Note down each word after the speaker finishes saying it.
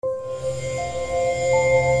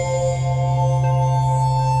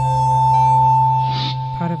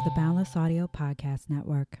Plus Audio Podcast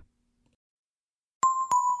Network.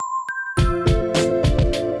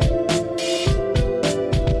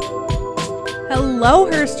 Hello,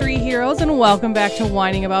 Herstory heroes, and welcome back to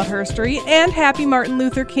Whining About Herstory, and happy Martin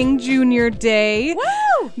Luther King Jr. Day.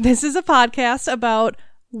 Woo! This is a podcast about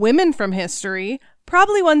women from history,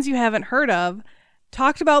 probably ones you haven't heard of,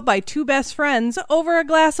 talked about by two best friends over a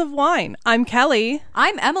glass of wine. I'm Kelly.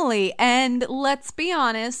 I'm Emily, and let's be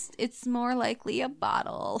honest, it's more likely a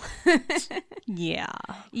bottle. Yeah.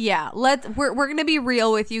 We're gonna be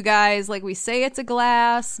real with you guys. Like, we say it's a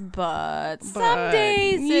glass, but some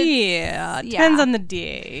days it's, depends on the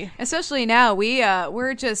day. Especially now,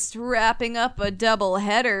 we're just wrapping up a double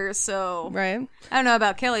header, so Right. I don't know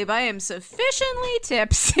about Kelly, but I am sufficiently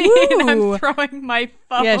tipsy, and I'm throwing my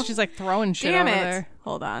phone. Yeah, she's like throwing shit Damn over it. there.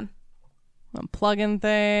 Hold on. I'm plugging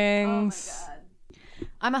things. Oh my God.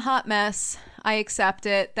 I'm a hot mess. I accept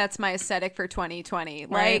it. That's my aesthetic for 2020.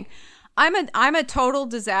 Right. Like, I'm a total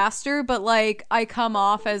disaster, but like I come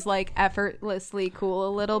off as like effortlessly cool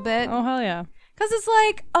a little bit. Oh, hell yeah. Because it's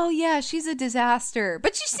like, oh yeah, she's a disaster,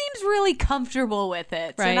 but she seems really comfortable with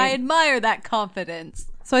it. Right. And I admire that confidence.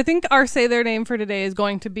 So I think our say their name for today is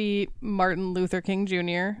going to be Martin Luther King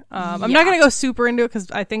Jr. I'm not going to go super into it because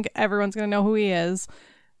I think everyone's going to know who he is.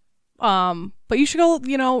 But you should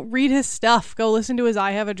go, read his stuff. Go listen to his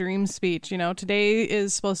I Have a Dream speech. Today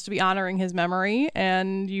is supposed to be honoring his memory,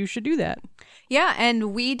 and you should do that. Yeah,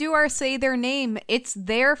 and we do our say their name. It's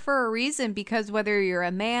there for a reason, because whether you're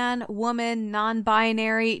a man, woman,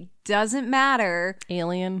 non-binary, doesn't matter.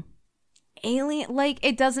 Alien, like,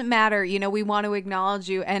 it doesn't matter. We want to acknowledge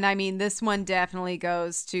you. And I mean, this one definitely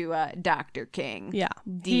goes to Dr. King. Yeah.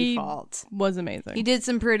 Default. He was amazing. He did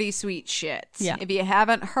some pretty sweet shit. Yeah. If you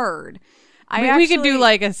haven't heard. We could do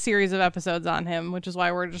like a series of episodes on him, which is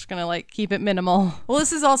why we're just going to like keep it minimal. Well,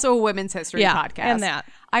 this is also a women's history podcast. And that.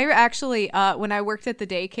 I actually, when I worked at the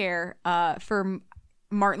daycare for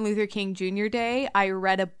Martin Luther King Jr. Day, I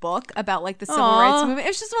read a book about like the civil rights movement.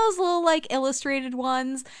 It's just one of those little like illustrated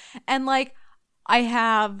ones. And like, I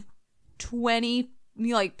have 20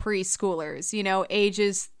 like preschoolers,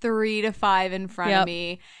 ages 3 to 5 in front of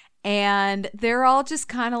me. And they're all just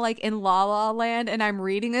kind of like in La La Land, and I'm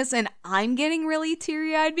reading this and I'm getting really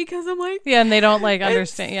teary-eyed because I'm like, yeah, and they don't like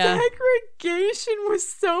understand. Yeah, segregation was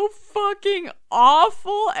so fucking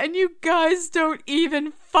awful, and you guys don't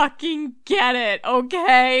even fucking get it,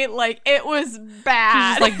 okay? Like, it was bad.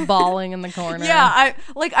 She's just like bawling in the corner. Yeah,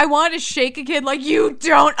 I wanted to shake a kid like, you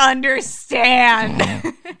don't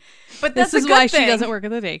understand. But that's this is why she doesn't work at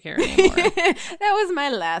the daycare anymore. That was my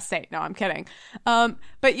last say. No, I'm kidding.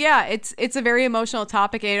 But yeah, it's a very emotional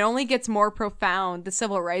topic, and it only gets more profound, the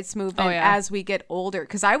civil rights movement, as we get older.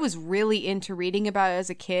 Because I was really into reading about it as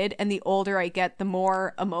a kid, and the older I get, the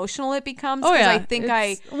more emotional it becomes. Oh yeah, I think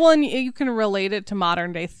and you can relate it to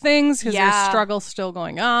modern day things because there's struggles still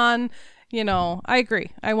going on. I agree.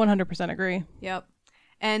 I 100% agree. Yep.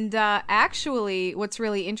 And actually, what's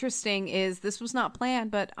really interesting is this was not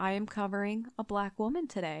planned, but I am covering a Black woman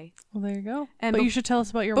today. Well, there you go. But you should tell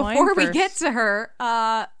us about your wine before first. we get to her.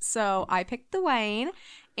 So I picked the wine,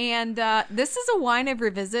 and this is a wine I've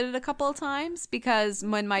revisited a couple of times because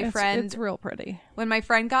when it's real pretty. When my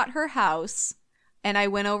friend got her house, and I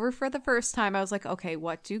went over for the first time, I was like, okay,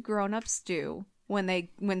 what do grown-ups do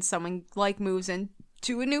when someone like moves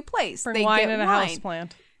into a new place? Bring wine and a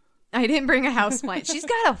houseplant. I didn't bring a houseplant. She's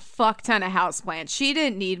got a fuck ton of houseplants. She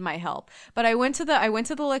didn't need my help. But I went to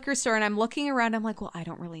the liquor store, and I'm looking around. I'm like, well, I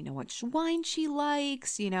don't really know which wine she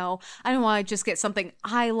likes. I don't want to just get something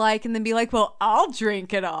I like and then be like, well, I'll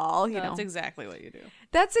drink it all. That's exactly what you do.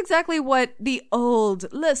 That's exactly what the old,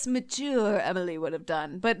 less mature Emily would have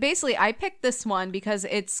done. But basically, I picked this one because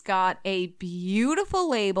it's got a beautiful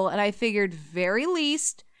label, and I figured very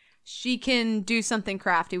least she can do something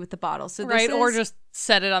crafty with the bottle. So or just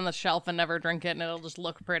set it on the shelf and never drink it, and it'll just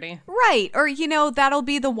look pretty. Right. Or, that'll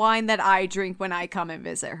be the wine that I drink when I come and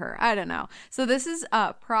visit her. I don't know. So this is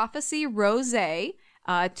Prophecy Rosé,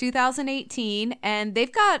 2018, and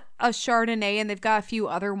they've got a Chardonnay, and they've got a few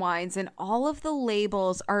other wines, and all of the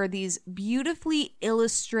labels are these beautifully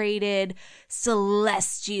illustrated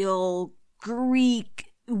celestial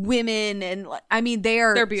Greek women, and I mean,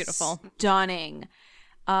 they're beautiful, stunning.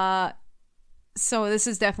 So this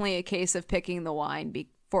is definitely a case of picking the wine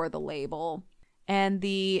for the label. And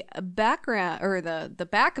the background, or the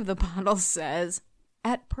back of the bottle says,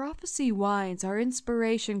 At Prophecy Wines, our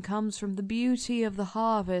inspiration comes from the beauty of the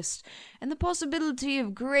harvest and the possibility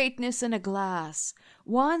of greatness in a glass.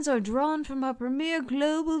 Wines are drawn from our premier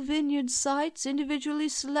global vineyard sites, individually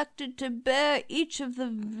selected to bear each of the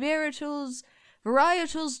varietals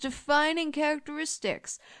Varietal's defining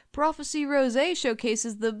characteristics. Prophecy Rosé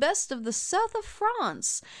showcases the best of the south of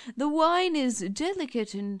France. The wine is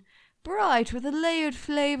delicate and bright with the layered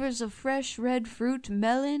flavors of fresh red fruit,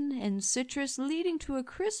 melon, and citrus, leading to a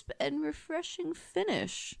crisp and refreshing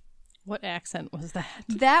finish. What accent was that?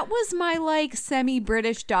 That was my, like,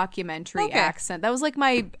 semi-British documentary accent. That was, like,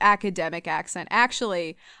 my academic accent.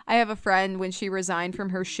 Actually, I have a friend, when she resigned from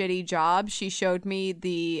her shitty job, she showed me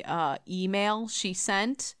the email she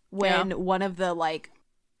sent when one of the, like,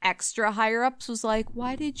 extra higher-ups was like,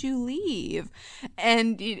 why did you leave?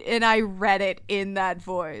 And I read it in that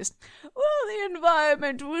voice. Well, the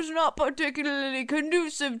environment was not particularly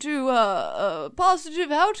conducive to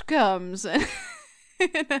positive outcomes.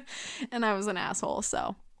 And I was an asshole,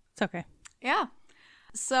 so. It's okay. Yeah.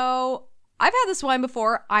 So I've had this wine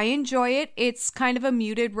before. I enjoy it. It's kind of a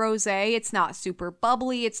muted rosé. It's not super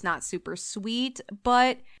bubbly. It's not super sweet,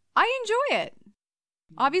 but I enjoy it.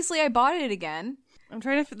 Obviously, I bought it again. I'm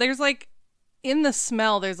trying to, there's like, in the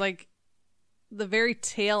smell, there's like, the very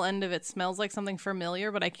tail end of it smells like something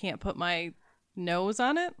familiar, but I can't put my nose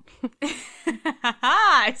on it.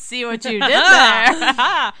 I see what you did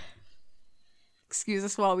there. Excuse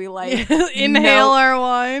us while we like inhale our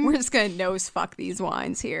wine. We're just gonna nose fuck these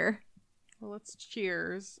wines here. Well, let's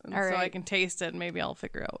cheers, and All right. so I can taste it, and maybe I'll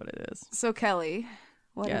figure out what it is. So Kelly,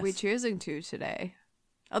 what are we cheersing to today?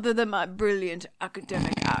 Other than my brilliant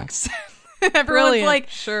academic accent. Everyone's Brilliant. like,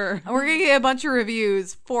 sure. We're gonna get a bunch of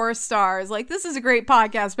reviews, 4 stars. Like, this is a great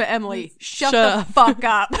podcast, but Emily, shut the fuck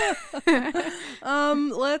up.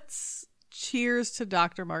 Let's cheers to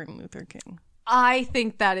Dr. Martin Luther King. I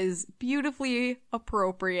think that is beautifully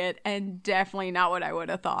appropriate and definitely not what I would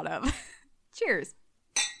have thought of. Cheers.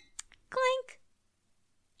 Clink.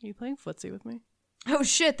 Are you playing footsie with me? Oh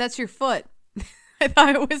shit, that's your foot. I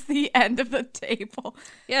thought it was the end of the table.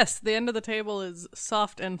 Yes, the end of the table is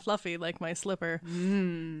soft and fluffy like my slipper.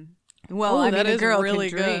 Well, I mean, that a is girl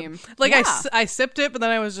really can dream. good. Like, yeah. I sipped it, but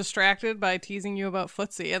then I was distracted by teasing you about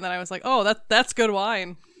footsie, and then I was like, oh, that's good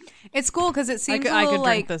wine. It's cool because it seems I a could little drink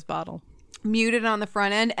like this bottle. muted on the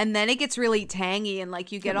front end, and then it gets really tangy, and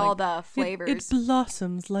like you get all the flavors. It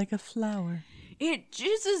blossoms like a flower. It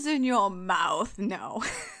jizzes in your mouth. No.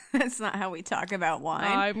 That's not how we talk about wine.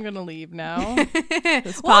 I'm gonna leave now.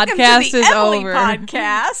 This Welcome podcast to the is Emily over.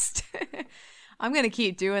 Podcast. I'm gonna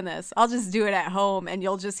keep doing this. I'll just do it at home, and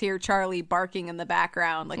you'll just hear Charlie barking in the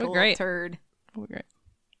background like a little turd. Oh, great!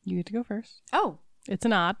 You get to go first. Oh, It's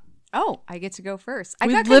an odd. Oh, I get to go first. I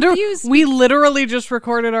got confused. We literally just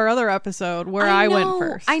recorded our other episode where I went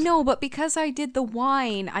first. I know, but because I did the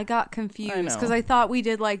wine, I got confused because I thought we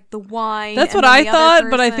did like the wine. That's what I thought,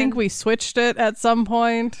 but I think we switched it at some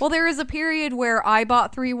point. Well, there was a period where I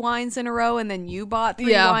bought 3 wines in a row and then you bought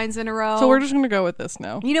 3 wines in a row. So we're just going to go with this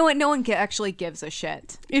now. You know what? No one actually gives a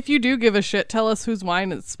shit. If you do give a shit, tell us whose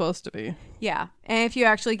wine it's supposed to be. Yeah. And if you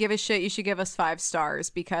actually give a shit, you should give us 5 stars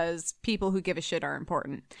because people who give a shit are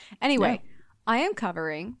important. Anyway, I am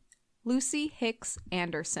covering Lucy Hicks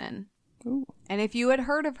Anderson. Ooh. And if you had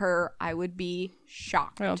heard of her, I would be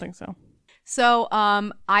shocked. I don't think so. So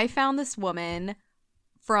I found this woman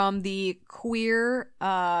from the Queer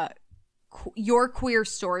Your Queer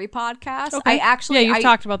Story podcast. Okay. You've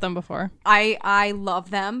talked about them before. I love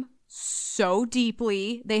them so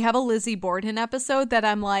deeply. They have a Lizzie Borden episode that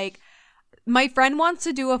I'm like, my friend wants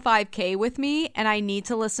to do a 5K with me and I need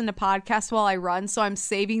to listen to podcasts while I run. So I'm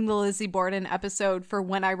saving the Lizzie Borden episode for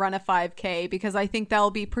when I run a 5K because I think that'll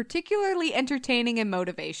be particularly entertaining and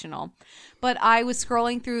motivational. But I was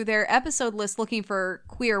scrolling through their episode list looking for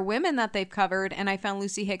queer women that they've covered and I found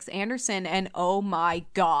Lucy Hicks Anderson and oh my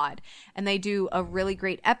God. And they do a really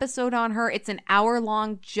great episode on her. It's an hour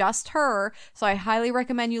long, just her. So I highly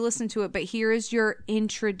recommend you listen to it. But here is your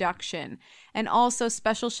introduction. And also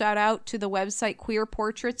special shout out to the website Queer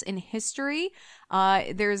Portraits in History.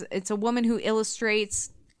 It's a woman who illustrates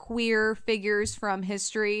queer figures from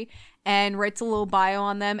history and writes a little bio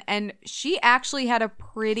on them. And she actually had a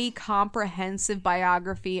pretty comprehensive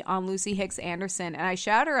biography on Lucy Hicks Anderson. And I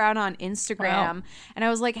shout her out on Instagram. Wow. And I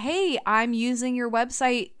was like, hey, I'm using your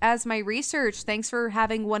website as my research. Thanks for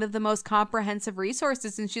having one of the most comprehensive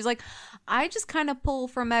resources. And she's like, I just kind of pull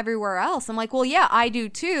from everywhere else. I'm like, well, yeah, I do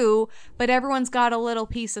too. But everyone's got a little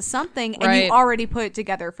piece of something. And you already put it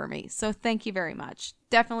together for me. So thank you very much.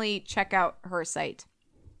 Definitely check out her site.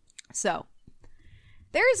 So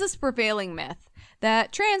there is this prevailing myth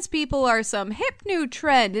that trans people are some hip new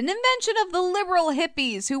trend, an invention of the liberal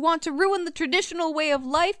hippies who want to ruin the traditional way of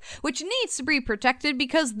life, which needs to be protected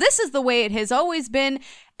because this is the way it has always been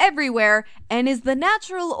everywhere and is the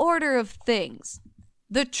natural order of things.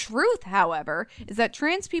 The truth, however, is that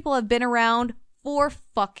trans people have been around for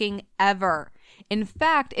fucking ever. In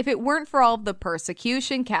fact, if it weren't for all of the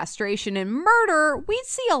persecution, castration, and murder, we'd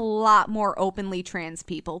see a lot more openly trans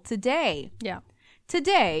people today. Yeah.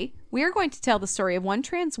 Today, we are going to tell the story of one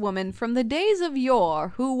trans woman from the days of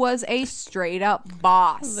yore who was a straight up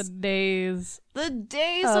boss. The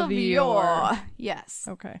days of yore. Yes.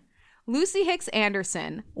 Okay. Lucy Hicks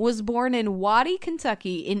Anderson was born in Waddy,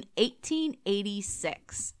 Kentucky in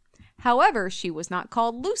 1886. However, she was not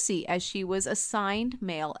called Lucy as she was assigned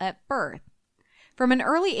male at birth. From an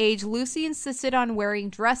early age, Lucy insisted on wearing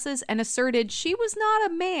dresses and asserted she was not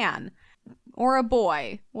a man or a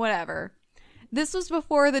boy, whatever. This was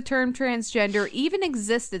before the term transgender even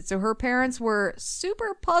existed, so her parents were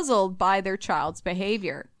super puzzled by their child's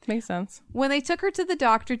behavior. Makes sense. When they took her to the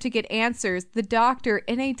doctor to get answers, the doctor,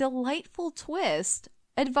 in a delightful twist,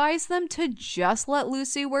 advised them to just let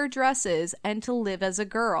Lucy wear dresses and to live as a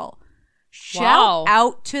girl. Shout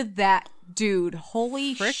out to that dude.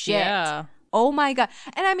 Holy shit. Yeah. Oh my God.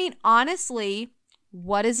 And I mean, honestly,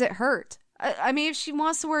 what does it hurt? I mean, if she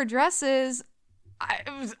wants to wear dresses,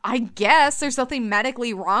 I guess there's something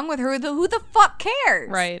medically wrong with her. Who the fuck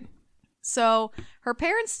cares? Right. So her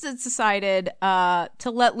parents decided to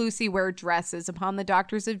let Lucy wear dresses upon the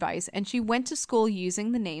doctor's advice, and she went to school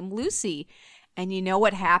using the name Lucy. And you know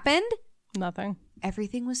what happened? Nothing.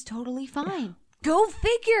 Everything was totally fine. Go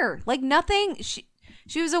figure. Like nothing.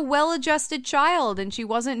 She was a well-adjusted child, and she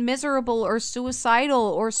wasn't miserable or suicidal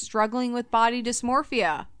or struggling with body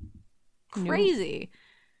dysmorphia. Crazy. No.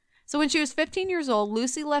 So when she was 15 years old,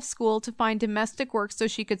 Lucy left school to find domestic work so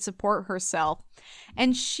she could support herself.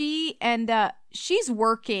 And she's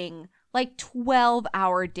working like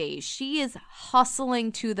 12-hour days. She is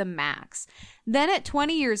hustling to the max. Then at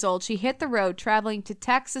 20 years old, she hit the road traveling to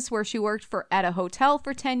Texas, where she worked at a hotel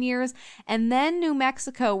for 10 years, and then New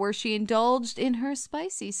Mexico, where she indulged in her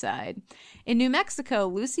spicy side. In New Mexico,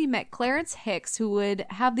 Lucy met Clarence Hicks, who would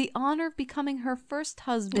have the honor of becoming her first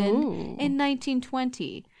husband in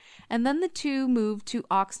 1920. And then the two moved to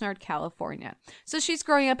Oxnard, California. So she's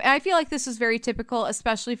growing up, and I feel like this was very typical,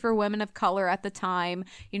 especially for women of color at the time.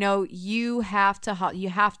 You know, you have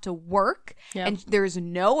to work, yep. And there's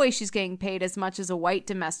no way she's getting paid as much as a white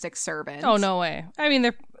domestic servant. Oh, no way. I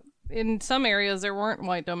mean, in some areas there weren't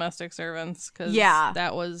white domestic servants because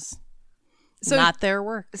that was not their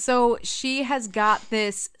work. So she has got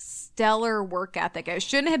this stellar work ethic. It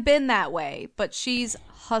shouldn't have been that way, but she's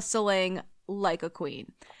hustling like a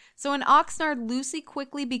queen. So in Oxnard, Lucy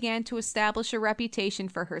quickly began to establish a reputation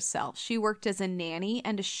for herself. She worked as a nanny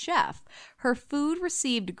and a chef. Her food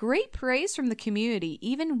received great praise from the community,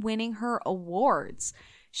 even winning her awards.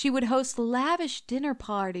 She would host lavish dinner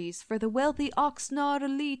parties for the wealthy Oxnard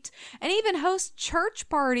elite and even host church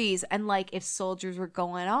parties. And like if soldiers were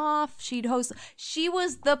going off, she'd host. She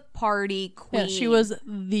was the party queen. Yeah, she was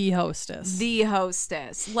the hostess. The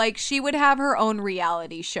hostess. Like she would have her own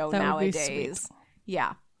reality show nowadays.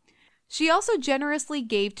 Yeah. She also generously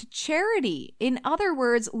gave to charity. In other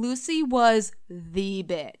words, Lucy was the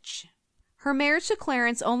bitch. Her marriage to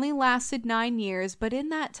Clarence only lasted 9 years, but in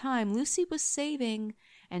that time, Lucy was saving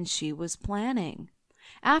and she was planning.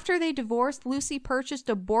 After they divorced, Lucy purchased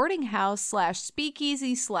a boarding house /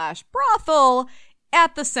 speakeasy / brothel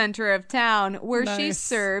at the center of town where she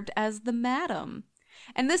served as the madam.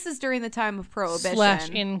 And this is during the time of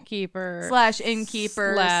Prohibition. / innkeeper. / goddess.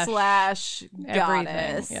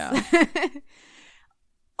 Yeah.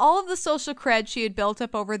 All of the social cred she had built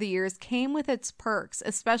up over the years came with its perks,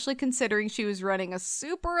 especially considering she was running a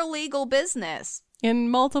super illegal business. In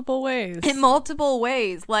multiple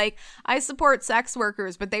ways. Like, I support sex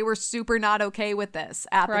workers, but they were super not okay with this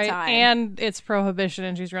at the time. And it's Prohibition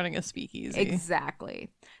and she's running a speakeasy. Exactly.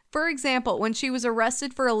 For example, when she was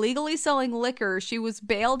arrested for illegally selling liquor, she was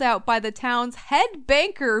bailed out by the town's head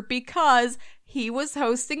banker because he was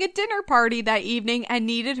hosting a dinner party that evening and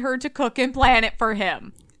needed her to cook and plan it for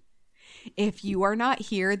him. If you are not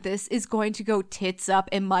here, this is going to go tits up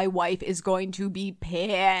and my wife is going to be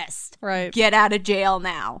pissed. Right. Get out of jail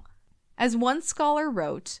now. As one scholar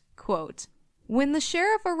wrote, quote, "When the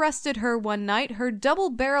sheriff arrested her one night, her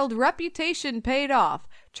double-barreled reputation paid off.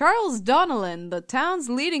 Charles Donnellan, the town's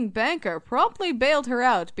leading banker, promptly bailed her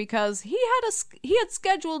out because he had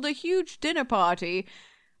scheduled a huge dinner party,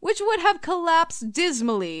 which would have collapsed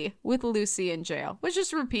dismally with Lucy in jail." Which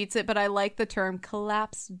just repeats it, but I like the term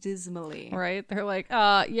collapse dismally. Right? They're like,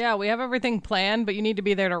 yeah, we have everything planned, but you need to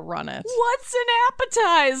be there to run it. What's an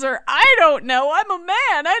appetizer? I don't know. I'm a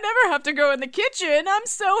man. I never have to go in the kitchen. I'm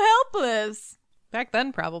so helpless. Back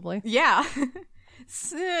then, probably. Yeah.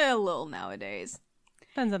 A little nowadays.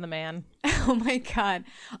 Depends on the man. Oh my God.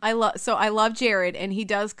 I love Jared and he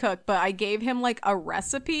does cook, but I gave him like a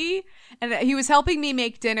recipe and he was helping me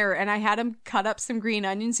make dinner and I had him cut up some green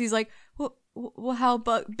onions. He's like, well, how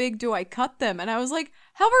big do I cut them? And I was like,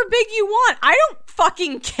 however big you want. I don't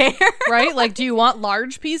fucking care. Right? Like, do you want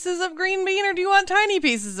large pieces of green bean or do you want tiny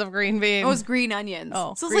pieces of green bean? It was green onions.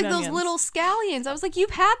 Oh, so it's like those little scallions. I was like, you've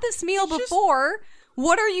had this meal before.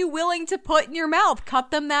 What are you willing to put in your mouth?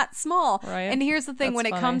 Cut them that small. Right. And here's the thing. That's when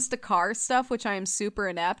it funny. comes to car stuff, which I am super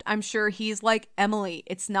inept, I'm sure he's like, Emily,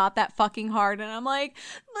 it's not that fucking hard. And I'm like,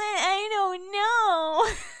 but I don't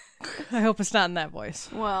know. I hope it's not in that voice.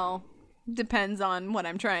 Well, depends on what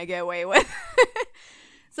I'm trying to get away with.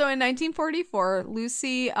 So in 1944,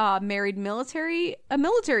 Lucy married a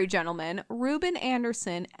military gentleman, Reuben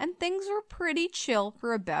Anderson, and things were pretty chill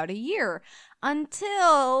for about a year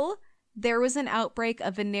until there was an outbreak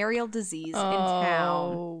of venereal disease in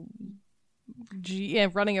town. Gee, yeah,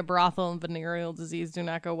 running a brothel and venereal disease do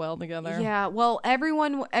not go well together. Yeah, well,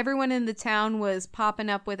 everyone in the town was popping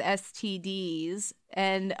up with STDs,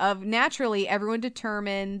 and naturally, everyone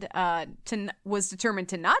was determined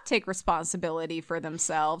to not take responsibility for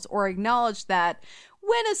themselves or acknowledge that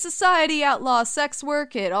when a society outlaws sex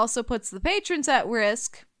work, it also puts the patrons at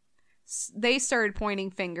risk. They started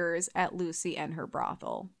pointing fingers at Lucy and her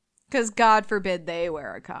brothel. Because God forbid they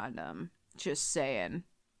wear a condom. Just saying.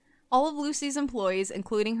 All of Lucy's employees,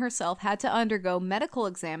 including herself, had to undergo medical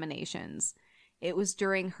examinations. It was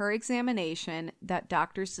during her examination that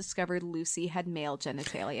doctors discovered Lucy had male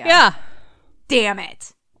genitalia. Yeah. Damn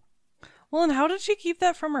it. Well, and how did she keep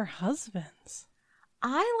that from her husbands?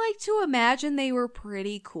 I like to imagine they were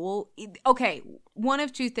pretty cool. Okay, one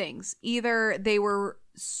of two things. Either they were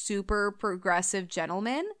super progressive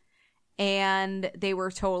gentlemen and they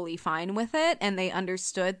were totally fine with it and they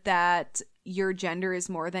understood that your gender is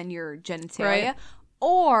more than your genitalia, right.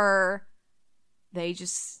 Or they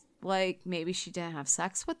just like maybe she didn't have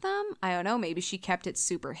sex with them. I don't know. Maybe she kept it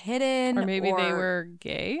super hidden, or maybe they were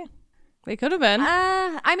gay. They could have been.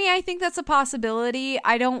 I mean, I think that's a possibility.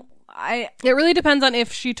 It really depends on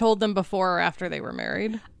if she told them before or after they were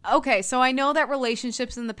married. Okay, so I know that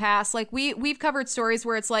relationships in the past, like we've covered stories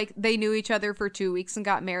where it's like they knew each other for 2 weeks and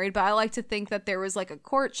got married, but I like to think that there was like a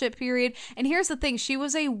courtship period. And here's the thing, she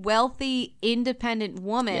was a wealthy, independent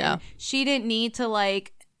woman. Yeah. She didn't need to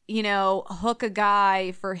like, hook a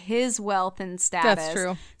guy for his wealth and status. That's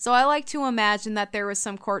true. So I like to imagine that there was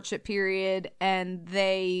some courtship period and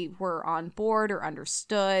they were on board or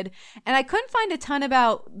understood. And I couldn't find a ton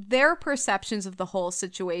about their perceptions of the whole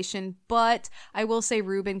situation, but I will say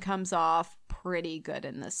Reuben comes off pretty good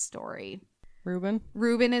in this story.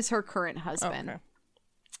 Reuben is her current husband. Oh, okay.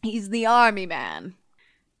 He's the army man.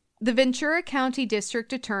 The Ventura County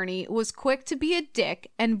District Attorney was quick to be a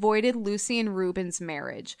dick and voided Lucy and Reuben's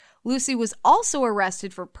marriage. Lucy was also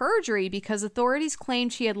arrested for perjury because authorities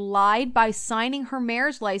claimed she had lied by signing her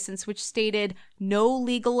marriage license, which stated no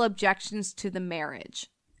legal objections to the marriage.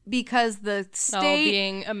 Because the state...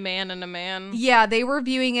 being a man and a man. Yeah, they were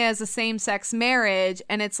viewing it as a same-sex marriage,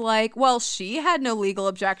 and it's like, well, she had no legal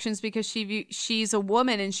objections because she's a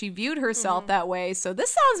woman and she viewed herself that way, so this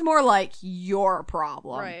sounds more like your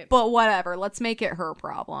problem. Right. But whatever, let's make it her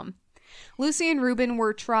problem. Lucy and Reuben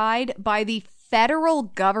were tried by the federal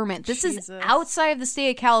government. This is outside of the state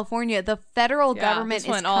of California. The federal government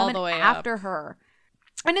is coming after her.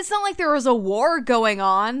 And it's not like there was a war going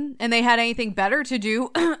on and they had anything better to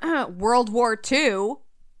do. World War II.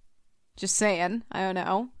 Just saying. I don't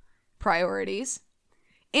know. Priorities.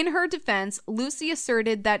 In her defense, Lucy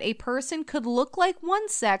asserted that a person could look like one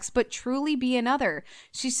sex but truly be another.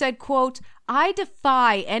 She said, quote, "I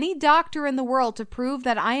defy any doctor in the world to prove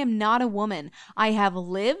that I am not a woman. I have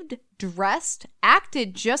lived, dressed,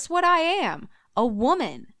 acted just what I am. A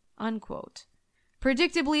woman." Unquote.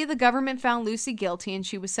 Predictably, the government found Lucy guilty and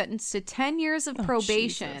she was sentenced to 10 years of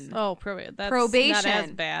probation. Jesus. Oh, probation. That's probation. Not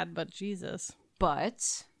as bad, but Jesus.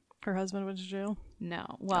 But her husband went to jail? No.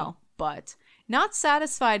 Well, but not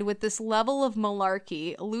satisfied with this level of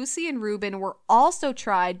malarkey, Lucy and Reuben were also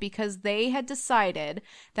tried because they had decided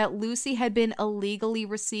that Lucy had been illegally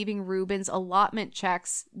receiving Reuben's allotment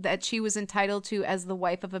checks that she was entitled to as the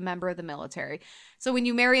wife of a member of the military. So when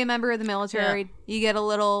you marry a member of the military, you get a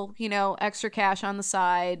little, extra cash on the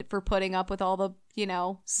side for putting up with all the,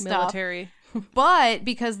 stuff. Military. But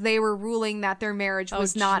because they were ruling that their marriage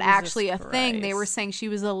was not actually a thing, they Christ. were saying she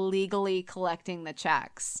was illegally collecting the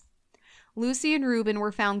checks. Lucy and Reuben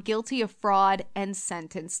were found guilty of fraud and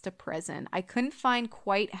sentenced to prison. I couldn't find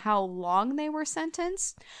quite how long they were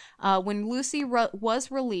sentenced. When Lucy was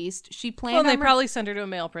released, she planned Well, they probably sent her to a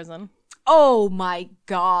male prison. Oh my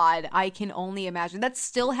God. I can only imagine. That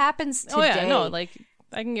still happens today. Oh yeah, no, like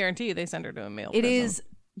I can guarantee you they send her to a male prison. It is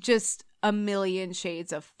just a million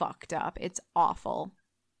shades of fucked up. It's awful.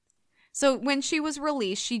 So when she was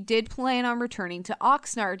released, she did plan on returning to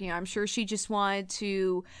Oxnard. I'm sure she just wanted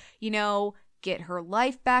to, get her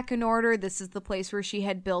life back in order. This is the place where she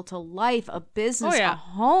had built a life, a business, a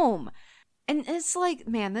home. And it's like,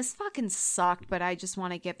 man, this fucking sucked, but I just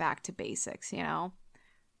want to get back to basics,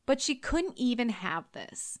 But she couldn't even have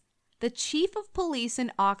this. The chief of police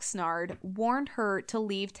in Oxnard warned her to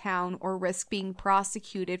leave town or risk being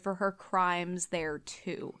prosecuted for her crimes there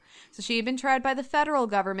too. So she had been tried by the federal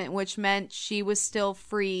government, which meant she was still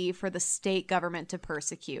free for the state government to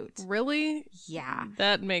persecute. Really? Yeah.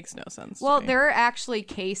 That makes no sense. Well, there are actually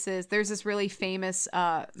cases. There's this really famous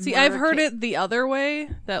See, I've heard it the other way,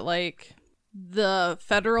 that like the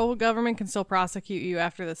federal government can still prosecute you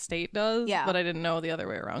after the state does. Yeah. But I didn't know the other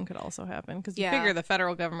way around could also happen. Because you figure the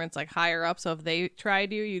federal government's like higher up. So if they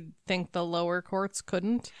tried you, you'd think the lower courts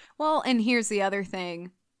couldn't. Well, and here's the other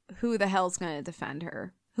thing. Who the hell's going to defend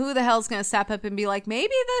her? Who the hell's going to step up and be like,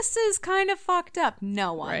 maybe this is kind of fucked up?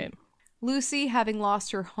 No one. Right. Lucy, having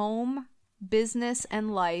lost her home, business,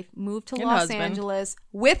 and life, moved to And Los husband. Angeles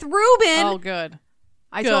with Ruben. Oh, good.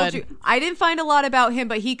 I told you. I didn't find a lot about him,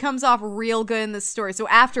 but he comes off real good in this story. So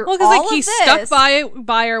after all because of he's this, stuck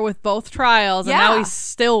by her with both trials, and now he's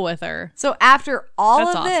still with her. So after all That's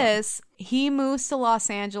of awesome. this, he moves to Los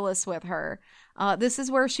Angeles with her. This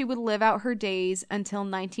is where she would live out her days until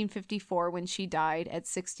 1954 when she died at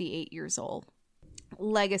 68 years old.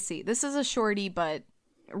 Legacy. This is a shorty, but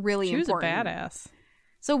really important. She was a badass.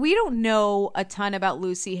 So we don't know a ton about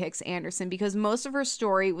Lucy Hicks Anderson because most of her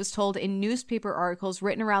story was told in newspaper articles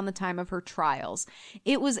written around the time of her trials.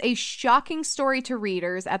 It was a shocking story to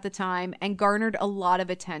readers at the time and garnered a lot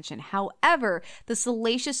of attention. However, the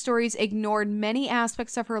salacious stories ignored many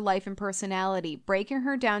aspects of her life and personality, breaking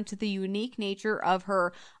her down to the unique nature of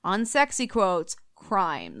her, unsexy quotes,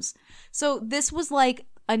 crimes. So this was like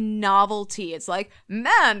a novelty. It's like,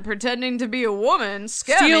 man pretending to be a woman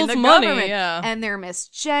scamming steals the money, government. yeah. And they're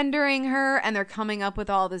misgendering her and they're coming up with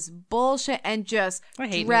all this bullshit and just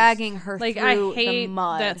dragging her like, through I hate the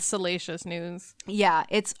mud. that salacious news. Yeah,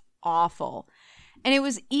 it's awful. And it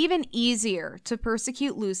was even easier to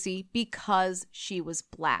persecute Lucy because she was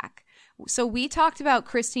black. So we talked about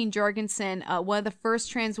Christine Jorgensen, one of the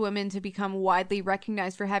first trans women to become widely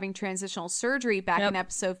recognized for having transitional surgery back in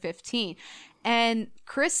episode 15. And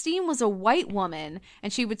Christine was a white woman,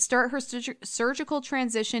 and she would start her surgical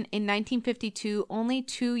transition in 1952, only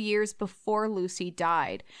 2 years before Lucy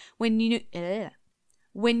died. When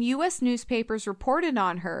U.S. newspapers reported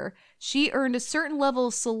on her, she earned a certain level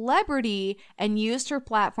of celebrity and used her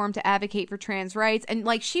platform to advocate for trans rights. And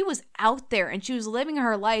like, she was out there and she was living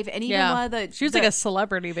her life. And even one of the... She was like a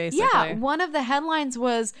celebrity, basically. Yeah, one of the headlines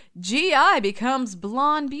was, GI becomes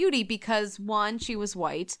blonde beauty, because one, she was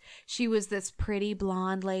white. She was this pretty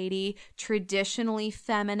blonde lady, traditionally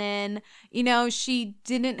feminine. She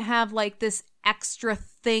didn't have like this extra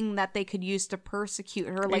thing that they could use to persecute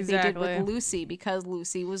her like they did with Lucy, because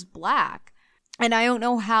Lucy was black. And I don't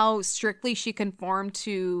know how strictly she conformed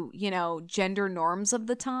to, gender norms of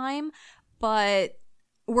the time, but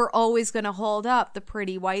we're always going to hold up the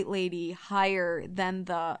pretty white lady higher than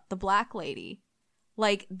the black lady.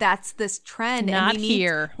 Like, that's this trend. Not and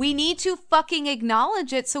here. We need to fucking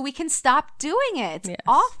acknowledge it so we can stop doing it. It's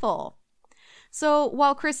awful. So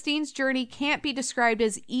while Christine's journey can't be described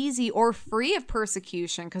as easy or free of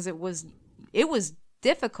persecution, because it was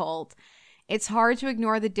difficult, it's hard to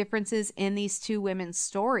ignore the differences in these two women's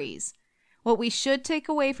stories. What we should take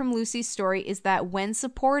away from Lucy's story is that when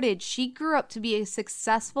supported, she grew up to be a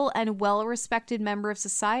successful and well-respected member of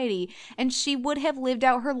society, and she would have lived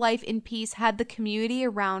out her life in peace had the community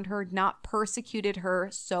around her not persecuted her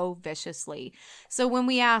so viciously. So when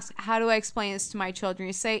we ask, how do I explain this to my children?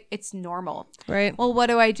 You say, it's normal. Right. Well, what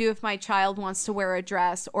do I do if my child wants to wear a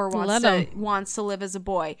dress or wants to live as a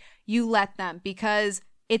boy? You let them, because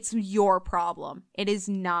it's your problem. It is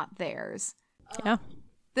not theirs. Yeah.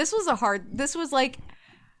 This is one of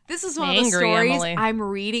the stories Emily. I'm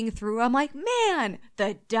reading through. I'm like, man,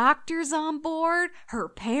 the doctor's on board. Her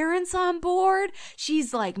parents on board.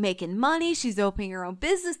 She's like making money. She's opening her own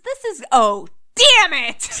business. Damn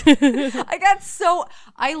it.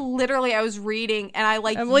 I was reading and I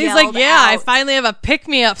like Emily's yelled like, out. I finally have a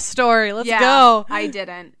pick-me-up story. Let's go. I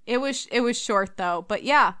didn't. It was short though. But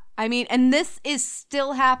yeah, I mean, and this is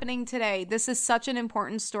still happening today. This is such an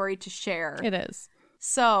important story to share. It is.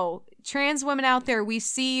 So, trans women out there, we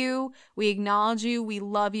see you, we acknowledge you, we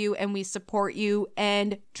love you, and we support you.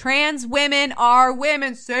 And trans women are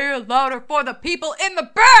women. Say it louder for the people in the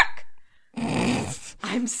back.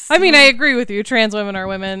 I mean, I agree with you. Trans women are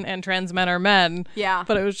women and trans men are men. Yeah.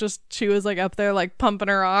 But it was just, she was like up there like pumping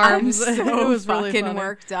her arms. I'm so it was really fucking funny.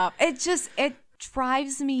 worked up. It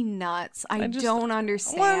drives me nuts. I don't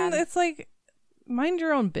understand. Well, it's like, mind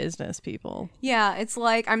your own business, people. Yeah, it's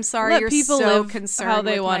like, I'm sorry, Let you're people so live concerned how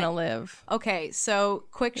they want to live. Okay, so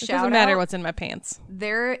quick It shout out. doesn't matter what's in my pants.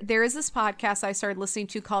 There is this podcast I started listening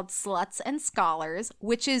to called Sluts and Scholars,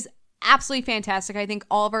 which is absolutely fantastic. I think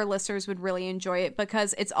all of our listeners would really enjoy it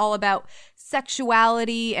because it's all about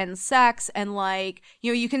sexuality and sex, and like,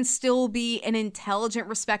 you know, you can still be an intelligent,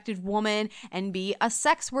 respected woman and be a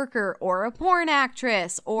sex worker or a porn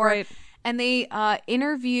actress, or Right. and they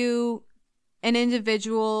interview an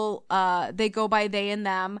individual, they go by they and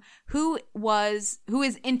them, who is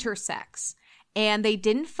intersex. And they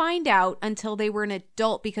didn't find out until they were an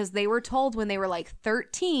adult, because they were told when they were like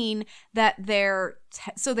 13 that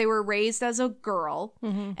so they were raised as a girl,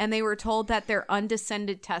 and they were told that their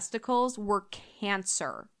undescended testicles were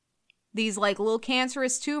cancer. These like little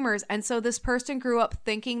cancerous tumors. And so this person grew up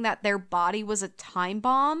thinking that their body was a time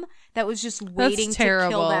bomb that was just waiting to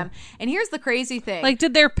kill them. And here's the crazy thing. Like,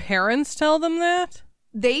 did their parents tell them that?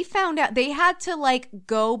 They found out they had to like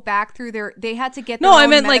go back through they had to get No, their I own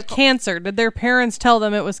meant like medical- cancer. Did their parents tell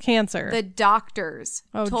them it was cancer? The doctors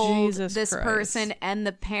told Jesus this Christ. person and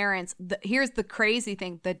the parents. Here's the crazy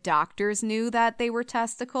thing. The doctors knew that they were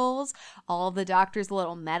testicles. All of the doctors,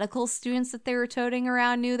 little medical students that they were toting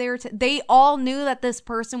around knew they were. They all knew that this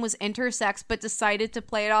person was intersex, but decided to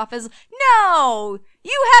play it off as, no,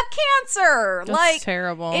 you have cancer. That's like,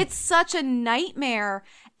 terrible. It's such a nightmare.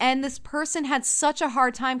 And this person had such a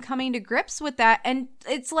hard time coming to grips with that. And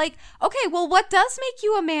it's like, okay, well, what does make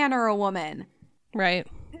you a man or a woman? Right.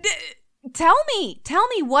 Tell me,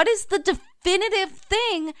 what is the definitive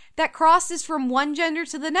thing that crosses from one gender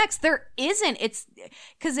to the next? There isn't. It's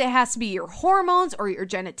because it has to be your hormones or your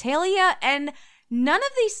genitalia. And none of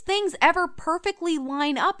these things ever perfectly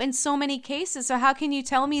line up in so many cases. So how can you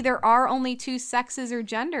tell me there are only two sexes or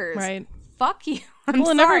genders? Right. Fuck you. And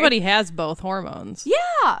sorry. everybody has both hormones.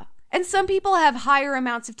 Yeah. And some people have higher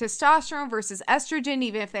amounts of testosterone versus estrogen,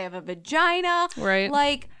 even if they have a vagina. Right.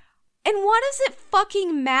 Like, and what does it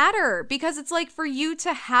fucking matter? Because it's like, for you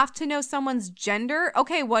to have to know someone's gender,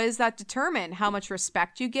 okay, what does that determine? How much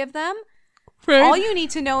respect you give them? Right. All you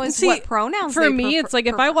need to know is what pronouns for they me, prefer- it's like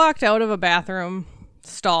if I walked out of a bathroom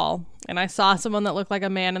stall and I saw someone that looked like a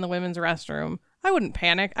man in the women's restroom, I wouldn't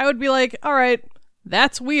panic. I would be like, all right,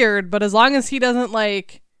 that's weird, but as long as he doesn't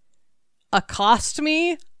like accost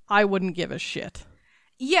me, I wouldn't give a shit.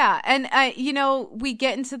 Yeah, and you know, we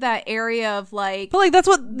get into that area of like, But like that's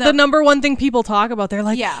what the number one thing people talk about. They're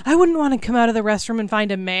like, Yeah. I wouldn't want to come out of the restroom and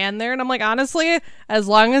find a man there. And I'm like, honestly, as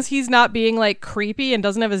long as he's not being like creepy and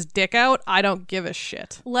doesn't have his dick out, I don't give a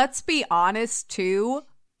shit. let's be honest too.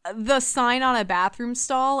 The sign on a bathroom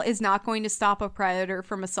stall is not going to stop a predator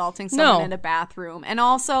from assaulting someone No. in a bathroom. And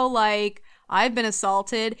also, like, I've been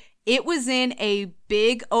assaulted. It was in a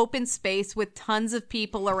big open space with tons of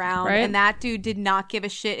people around, Right. and that dude did not give a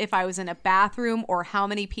shit if I was in a bathroom or how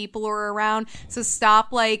many people were around. So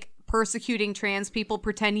stop, like, persecuting trans people.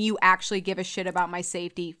 Pretend you actually give a shit about my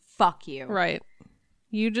safety. Fuck you. Right.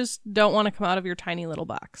 You just don't want to come out of your tiny little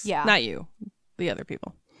box. Yeah. Not you. The other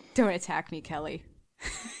people. Don't attack me, Kelly.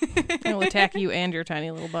 I will attack you and your tiny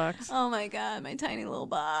little box. Oh my god, my tiny little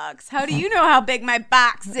box. How do you know how big my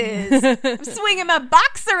box is? I'm swinging my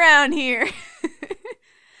box around here.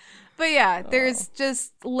 But yeah, there's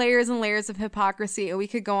just layers and layers of hypocrisy, and we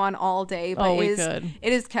could go on all day. But We could.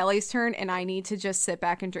 It is Kelly's turn, and I need to just sit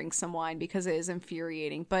back and drink some wine because it is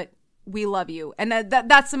infuriating. But we love you, and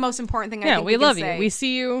that's the most important thing. I think we can love say. you. We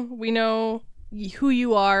see you. We know who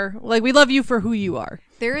you are. Like, we love you for who you are.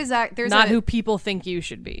 There's not who people think you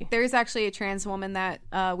should be. There's actually a trans woman that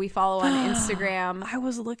we follow on Instagram. I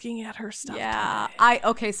was looking at her stuff. Yeah.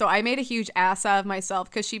 today. So I made a huge ass out of myself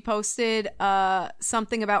because she posted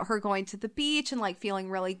something about her going to the beach and like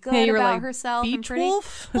feeling really good Hey, you were about like, herself. and beach pretty.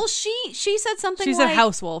 wolf? Well, she said something She like, said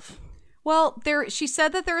house wolf. well, she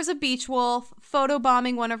said that there was a beach wolf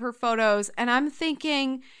photobombing one of her photos, and I'm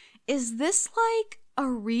thinking, is this like a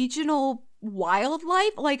regional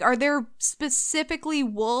wildlife? Like, are there specifically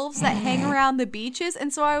wolves that hang around the beaches?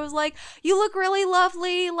 And so I was like, you look really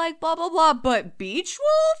lovely, like blah blah blah, but beach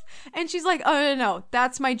wolf? And she's like, oh no,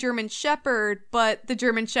 that's my German shepherd, but the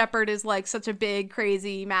German shepherd is like such a big,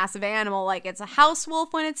 crazy, massive animal. Like, it's a house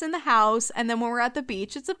wolf when it's in the house, and then when we're at the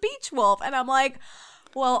beach, it's a beach wolf. And I'm like,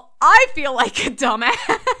 Well, I feel like a dumbass.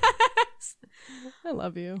 I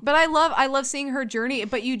love you. But I love seeing her journey.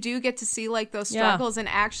 But you do get to see like those struggles. And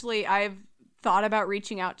actually, I've thought about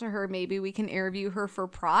reaching out to her. Maybe we can interview her for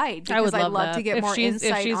Pride. Because I'd love to get more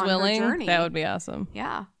insight if she's on willing, her journey. That would be awesome.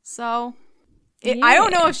 Yeah. So I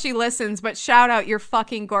don't know if she listens, but shout out, you're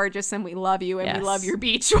fucking gorgeous and we love you and we love your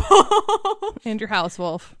beach wolf. And your house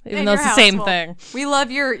wolf. Even And though your it's the same house thing. wolf. We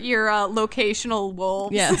love your locational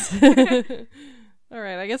wolves. Yes. All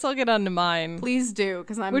right, I guess I'll get on to mine. Please do,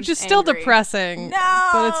 because I'm Which is angry. still depressing. No!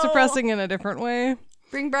 But it's depressing in a different way.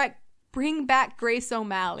 Bring back Grace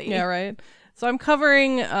O'Malley. Yeah, right. So I'm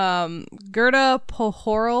covering Gerda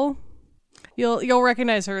Pohorel. You'll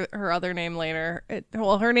recognize her other name later.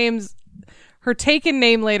 Her taken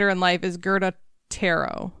name later in life is Gerda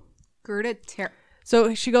Taro.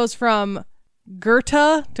 So she goes from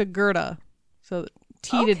Greta to Gerda. So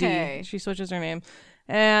T to D. She switches her name.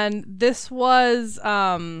 And this was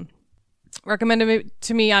recommended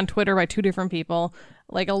to me on Twitter by two different people.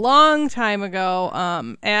 Like a long time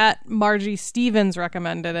ago, at Margie Stevens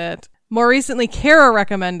recommended it. More recently, Kara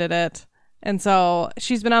recommended it. And so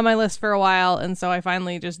she's been on my list for a while. And so I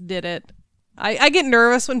finally just did it. I get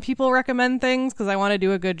nervous when people recommend things because I want to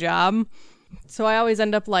do a good job. So I always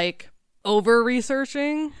end up like over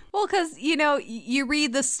researching. Well, because you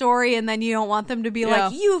read the story and then you don't want them to be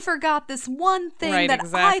like, you forgot this one thing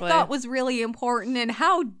I thought was really important, and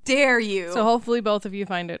how dare you. So hopefully both of you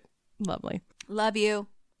find it lovely. Love you.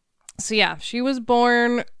 So yeah, she was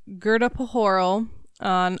born Gerda Pohorel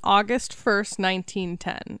on August 1st,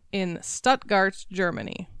 1910 in Stuttgart,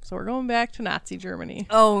 Germany. So we're going back to Nazi Germany.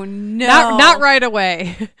 Oh no. Not right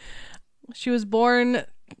away. She was born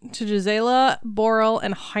to Gisela Borel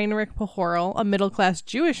and Heinrich Pohorel, a middle-class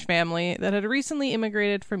Jewish family that had recently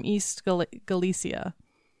immigrated from East Galicia.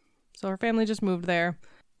 So her family just moved there.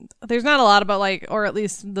 There's not a lot about, or at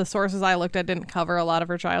least the sources I looked at didn't cover a lot of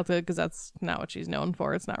her childhood because that's not what she's known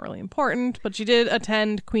for. It's not really important. But she did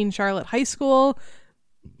attend Queen Charlotte High School,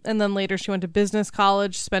 and then later she went to business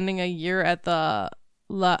college, spending a year at the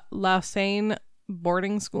Lausanne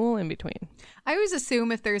boarding school in between. I always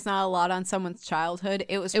assume if there's not a lot on someone's childhood,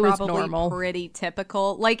 it was probably normal. Pretty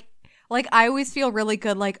typical. Like I always feel really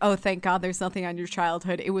good, like, oh, thank God there's nothing on your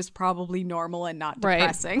childhood. It was probably normal and not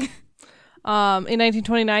depressing. Right. In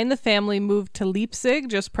 1929, the family moved to Leipzig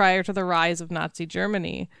just prior to the rise of Nazi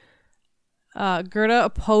Germany. Gerda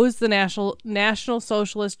opposed the National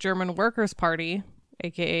Socialist German Workers' Party,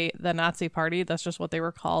 aka the Nazi Party. That's just what they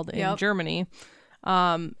were called in Germany.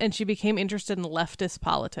 And she became interested in leftist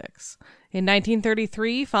politics. In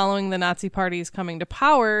 1933, following the Nazi Party's coming to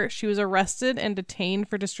power, she was arrested and detained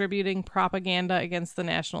for distributing propaganda against the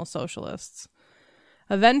National Socialists.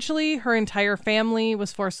 Eventually, her entire family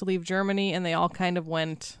was forced to leave Germany, and they all kind of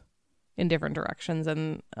went in different directions.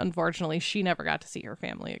 And unfortunately, she never got to see her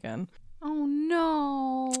family again. Oh,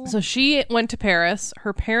 no. So she went to Paris.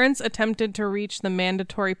 Her parents attempted to reach the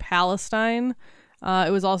Mandatory Palestine.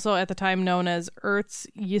 It was also at the time known as Eretz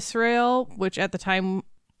Yisrael, which at the time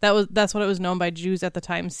that's what it was known by Jews at the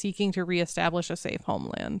time, seeking to reestablish a safe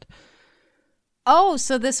homeland. Oh,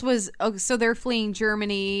 so so they're fleeing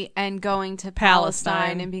Germany and going to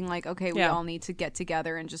Palestine and being like, okay, we all need to get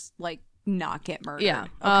together and just like not get murdered. Yeah.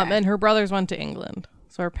 Okay. And her brothers went to England.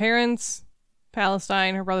 So her parents,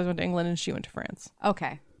 Palestine, her brothers went to England, and she went to France.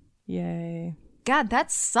 Okay. Yay. God,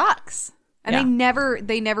 that sucks. And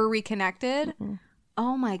they never reconnected. Mm-hmm.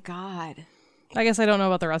 Oh my God. I guess I don't know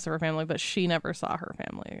about the rest of her family, but she never saw her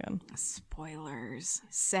family again. Spoilers.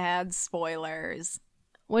 Sad spoilers.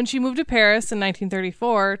 When she moved to Paris in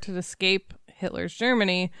 1934 to escape Hitler's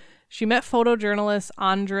Germany, she met photojournalist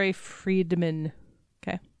Andre Friedman.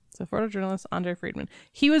 Okay, so photojournalist Andre Friedman.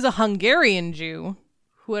 He was a Hungarian Jew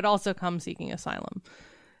who had also come seeking asylum.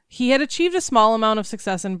 He had achieved a small amount of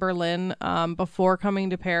success in Berlin before coming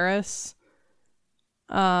to Paris.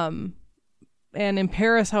 And in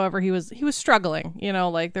Paris, however, he was struggling,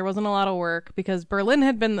 there wasn't a lot of work because Berlin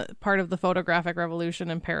had been part of the photographic revolution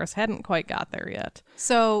and Paris hadn't quite got there yet.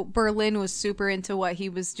 So Berlin was super into what he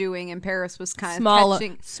was doing and Paris was kind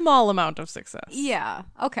of small amount of success. Yeah.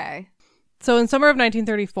 Okay. So in summer of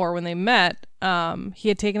 1934, when they met, he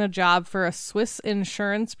had taken a job for a Swiss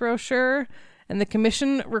insurance brochure, and the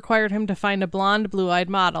commission required him to find a blonde, blue-eyed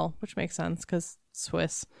model, which makes sense because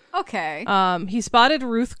Swiss. Okay. He spotted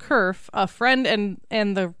Ruth Kerf, a friend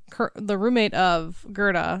and the roommate of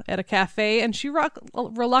Gerda, at a cafe, and she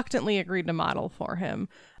reluctantly agreed to model for him.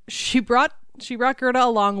 She brought Gerda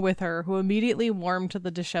along with her, who immediately warmed to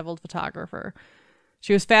the disheveled photographer.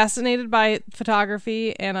 She was fascinated by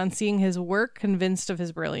photography, and on seeing his work, convinced of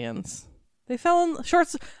his brilliance. They fell in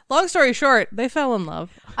long story short, they fell in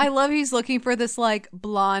love. I love he's looking for this like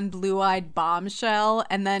blonde, blue-eyed bombshell,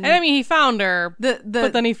 and then And I mean, he found her, but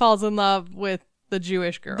then he falls in love with the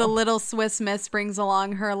Jewish girl. The little Swiss Miss brings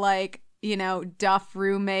along her like, Duff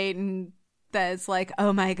roommate, and that's like,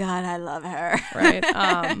 oh my God, I love her.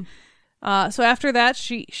 Right. So after that,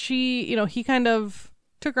 she he kind of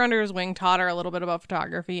took her under his wing, taught her a little bit about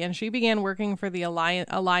photography, and she began working for the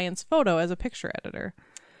Alliance Photo as a picture editor.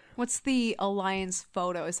 What's the Alliance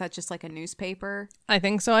Photo? Is that just like a newspaper? I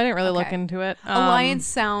think so. I didn't really look into it. Alliance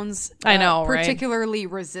sounds I know, particularly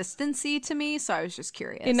resistance-y to me, so I was just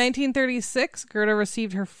curious. In 1936, Gerda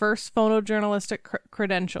received her first photojournalistic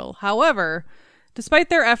credential. However, despite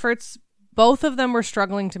their efforts, both of them were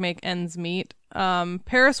struggling to make ends meet.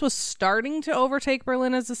 Paris was starting to overtake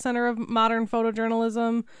Berlin as the center of modern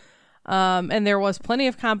photojournalism, and there was plenty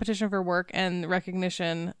of competition for work and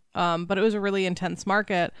recognition, but it was a really intense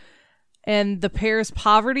market. And the pair's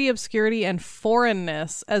poverty, obscurity, and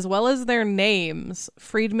foreignness, as well as their names,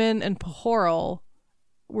 Friedman and Pohorel,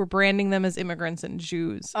 were branding them as immigrants and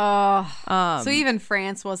Jews. So even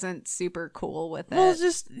France wasn't super cool with it. Well,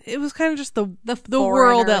 it was kind of just the foreigner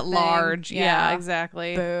world at thing. large. Yeah. Yeah,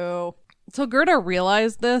 exactly. Boo. So Gerda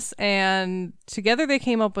realized this, and together they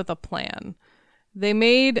came up with a plan. They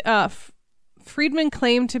made Friedman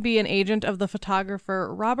claimed to be an agent of the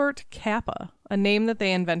photographer Robert Capa, a name that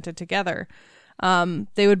they invented together.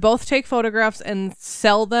 They would both take photographs and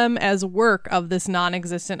sell them as work of this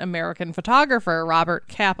non-existent American photographer, Robert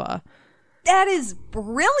Capa. That is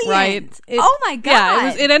brilliant. Right? Oh my God.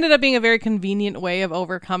 Yeah, it ended up being a very convenient way of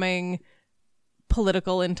overcoming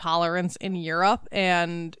political intolerance in Europe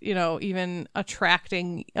and, even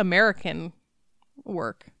attracting American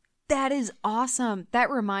work. That is awesome.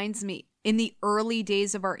 That reminds me. In the early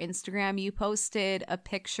days of our Instagram, you posted a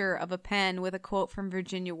picture of a pen with a quote from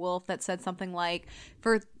Virginia Woolf that said something like,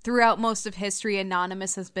 throughout most of history,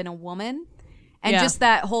 Anonymous has been a woman. And just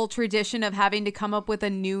that whole tradition of having to come up with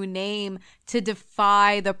a new name to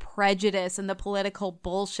defy the prejudice and the political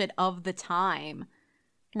bullshit of the time.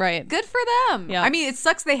 Right. Good for them. Yeah. I mean, it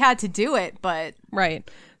sucks they had to do it, but... Right.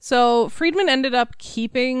 So Friedman ended up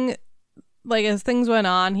keeping... as things went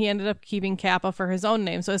on, he ended up keeping Capa for his own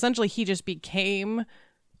name. So essentially, he just became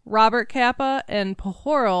Robert Capa, and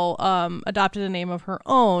Pohorel adopted a name of her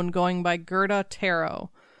own, going by Gerda Taro.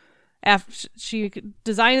 She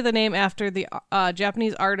designed the name after the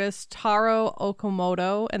Japanese artist Taro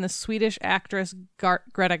Okamoto and the Swedish actress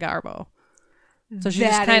Greta Garbo. So she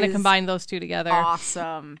just kind of combined those two together.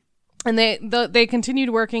 Awesome. And they continued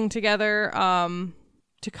working together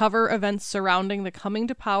to cover events surrounding the coming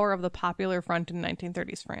to power of the Popular Front in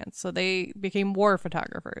 1930s France. So they became war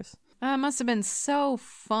photographers. That must have been so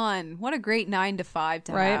fun. What a great 9 to 5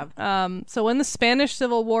 to have. So when the Spanish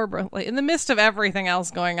Civil War in the midst of everything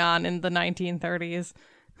else going on in the 1930s,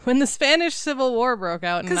 when the Spanish Civil War broke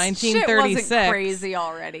out in 1936, shit wasn't crazy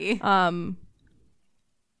already.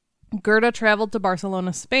 Gerda traveled to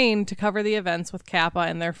Barcelona, Spain to cover the events with Capa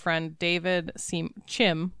and their friend David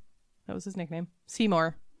Chim. That was his nickname.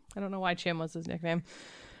 Seymour. I don't know why Chim was his nickname.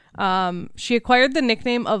 She acquired the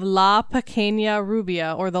nickname of La Pequeña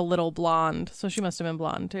Rubia, or the Little Blonde. So she must have been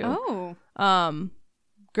blonde too. Oh.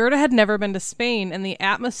 Gerda had never been to Spain, and the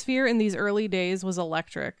atmosphere in these early days was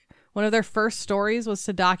electric. One of their first stories was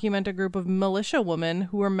to document a group of militia women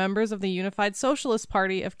who were members of the Unified Socialist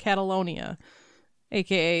Party of Catalonia,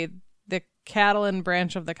 aka the Catalan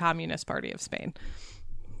branch of the Communist Party of Spain.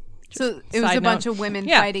 So it was a bunch of women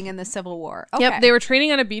fighting in the Civil War. Okay. Yep, they were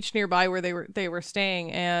training on a beach nearby where they were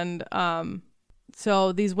staying, and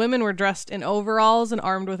so these women were dressed in overalls and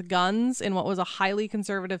armed with guns in what was a highly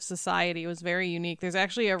conservative society. It was very unique. There's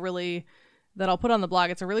actually that I'll put on the blog.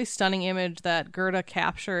 It's a really stunning image that Gerda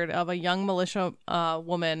captured of a young militia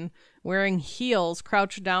woman wearing heels,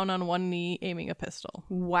 crouched down on one knee, aiming a pistol.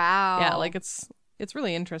 Wow. Yeah, it's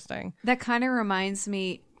really interesting. That kind of reminds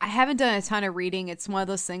me, I haven't done a ton of reading. It's one of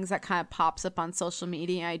those things that kind of pops up on social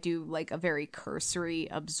media. I do a very cursory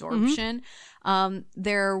absorption. Mm-hmm.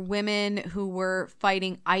 There are women who were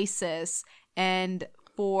fighting ISIS, and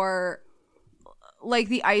for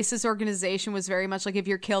the ISIS organization was very much if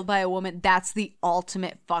you're killed by a woman, that's the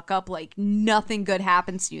ultimate fuck up. Nothing good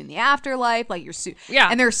happens to you in the afterlife.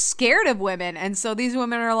 And they're scared of women. And so these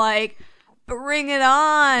women are bring it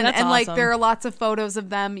on. That's and awesome. There are lots of photos of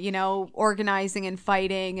them, organizing and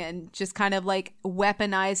fighting and just kind of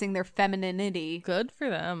weaponizing their femininity. Good for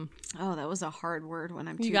them. Oh, that was a hard word when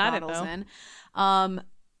I'm you two got bottles it, in.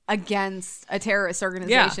 Against a terrorist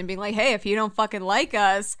organization being hey, if you don't fucking like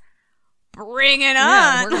us, bring it on.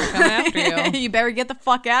 Yeah, we're gonna come after you. You better get the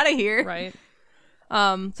fuck out of here. Right.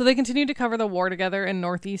 So they continued to cover the war together in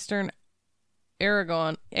northeastern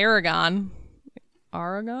Aragon. I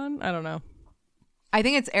don't know. I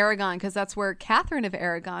think it's Aragon because that's where Catherine of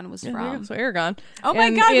Aragon was from. So Aragon. Oh my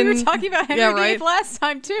God, we were talking about Henry VIII last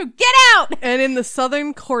time too. Get out! And in the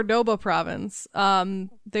southern Cordoba province,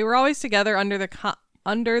 they were always together under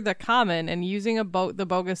the common and using the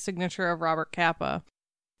bogus signature of Robert Capa.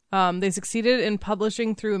 They succeeded in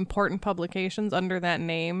publishing through important publications under that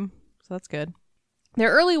name, so that's good.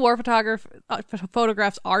 Their early war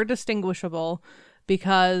photographs are distinguishable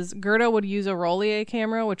because Gerda would use a Rollier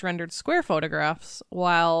camera, which rendered square photographs,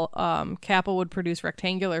 while Capa would produce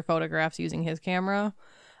rectangular photographs using his camera.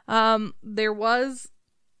 There was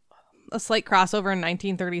a slight crossover in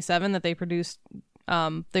 1937 that they produced.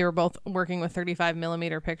 They were both working with 35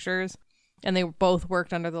 millimeter pictures, and they both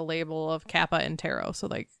worked under the label of Capa and Tarot. So,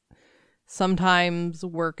 like, sometimes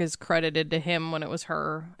work is credited to him when it was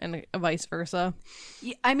her, and vice versa.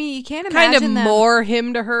 I mean, you can't imagine kind of them... more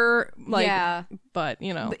him to her, like, yeah. But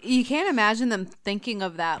you know, but you can't imagine them thinking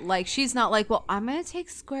of that. Like, she's not like, well, I'm gonna take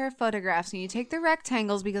square photographs, and you take the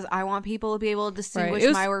rectangles because I want people to be able to distinguish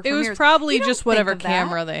my work from yours. It was probably just whatever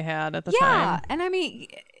camera they had at the time. Yeah, and I mean,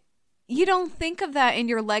 you don't think of that in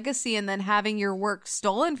your legacy, and then having your work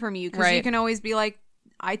stolen from you because you can always be like,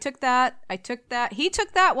 I took that, he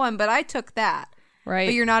took that one, but I took that. Right.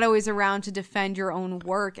 But you're not always around to defend your own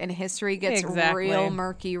work, and history gets real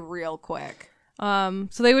murky real quick. So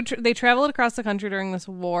they traveled across the country during this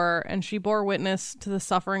war, and she bore witness to the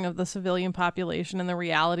suffering of the civilian population and the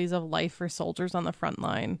realities of life for soldiers on the front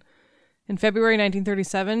line. In February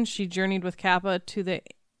 1937, she journeyed with Capa to the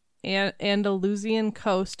Andalusian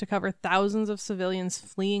coast to cover thousands of civilians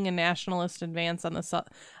fleeing a nationalist advance on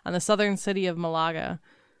the southern city of Malaga.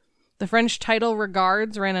 The French title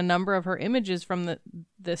Regards ran a number of her images from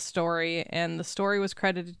this story, and the story was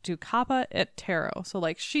credited to Capa et Tarot. So,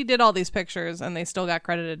 like, she did all these pictures, and they still got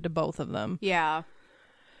credited to both of them. Yeah.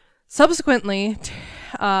 Subsequently,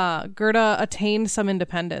 Gerda attained some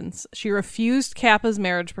independence. She refused Capa's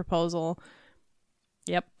marriage proposal.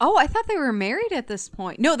 Yep. Oh, I thought they were married at this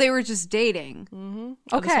point. No, they were just dating. Mm-hmm.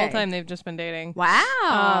 Okay. This whole time they've just been dating.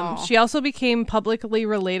 Wow. She also became publicly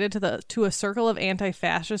related to a circle of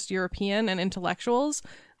anti-fascist European and intellectuals,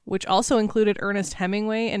 which also included Ernest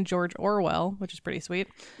Hemingway and George Orwell, which is pretty sweet.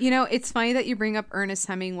 You know, it's funny that you bring up Ernest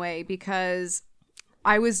Hemingway because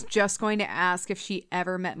I was just going to ask if she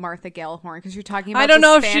ever met Martha Gellhorn because you're talking about I don't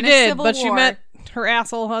know if Spanish she did, Civil but War. she met her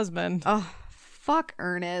asshole husband. Oh. Fuck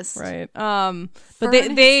Ernest. Right. But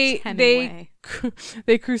they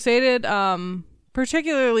crusaded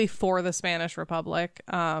particularly for the Spanish Republic.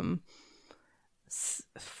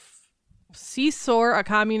 Cesor, a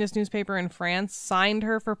communist newspaper in France, signed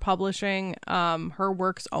her for publishing her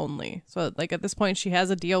works only. So, like, at this point, she has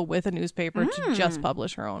a deal with a newspaper to just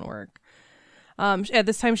publish her own work. At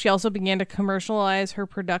this time, she also began to commercialize her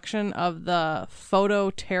production of the Photo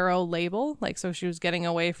Tarot label. Like, so she was getting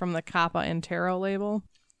away from the Capa and Tarot label.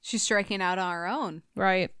 She's striking out on her own.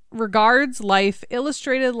 Right. Regards, Life,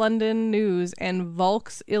 Illustrated London News, and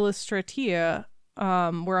Volks Illustratia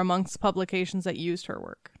were amongst publications that used her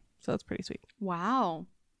work. So that's pretty sweet. Wow.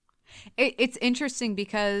 It's interesting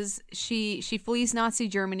because she flees Nazi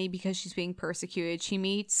Germany because she's being persecuted. She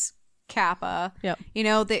meets Capa. Yep. You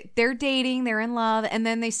know, they're dating, they're in love, and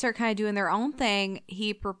then they start kind of doing their own thing.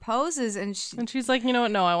 He proposes, and she's like, you know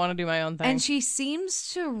what? No, I want to do my own thing. And she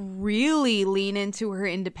seems to really lean into her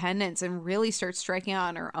independence and really start striking out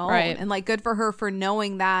on her own. Right. And, like, good for her for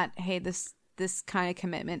knowing that, hey, this kind of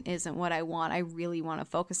commitment isn't what I want. I really want to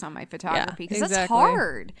focus on my photography because that's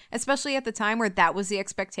hard, especially at the time where that was the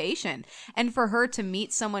expectation. And for her to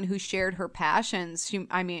meet someone who shared her passions,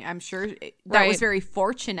 I'm sure that was very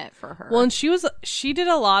fortunate for her. Well, and she did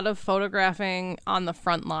a lot of photographing on the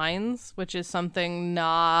front lines, which is something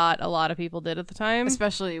not a lot of people did at the time,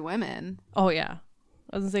 especially women. Oh yeah,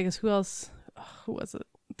 I was gonna say, because who else? Who was it?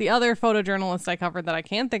 The other photojournalist I covered that I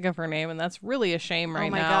can't think of her name, and that's really a shame right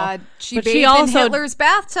now. Oh my God. She bathed in Hitler's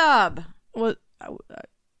bathtub. What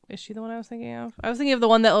is she the one I was thinking of? I was thinking of the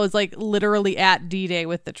one that was, like, literally at D-Day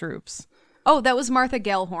with the troops. Oh, that was Martha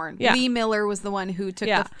Gellhorn. Yeah. Lee Miller was the one who took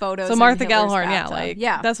the photos. So Martha in Hitler's Gellhorn,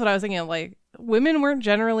 bathtub. That's what I was thinking of. Like, women weren't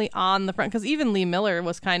generally on the front, because even Lee Miller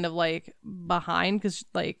was kind of, like, behind, because,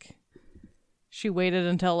 like, she waited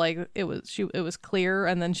until, like, it was clear,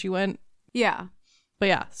 and then she went. Yeah. But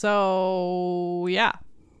yeah, so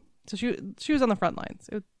she was on the front lines.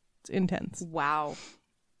 It's intense. Wow.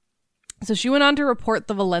 So she went on to report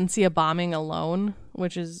the Valencia bombing alone,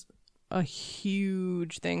 which is a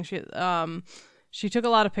huge thing. She took a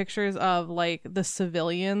lot of pictures of, like, the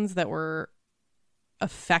civilians that were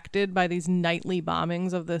affected by these nightly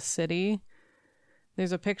bombings of this city.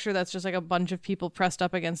 There's a picture that's just like a bunch of people pressed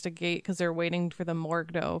up against a gate because they're waiting for the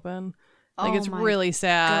morgue to open. Like, it's really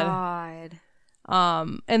sad.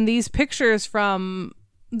 God. And these pictures from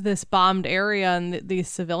this bombed area and these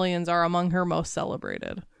civilians are among her most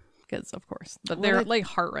celebrated kids, of course, but they're like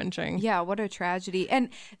heart-wrenching. Yeah, what a tragedy. And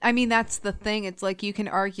I mean, that's the thing. It's like you can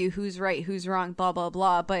argue who's right, who's wrong, blah blah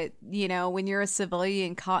blah, but you know, when you're a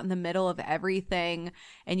civilian caught in the middle of everything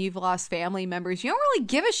and you've lost family members, you don't really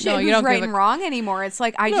give a shit who's right and wrong anymore. It's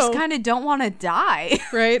like, I just kind of don't want to die.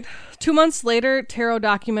 Right. 2 months later, Tarot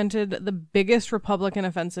documented the biggest Republican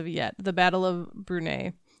offensive yet, the Battle of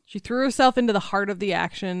Brunei. She threw herself into the heart of the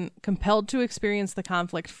action, compelled to experience the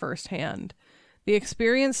conflict firsthand. The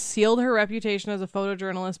experience sealed her reputation as a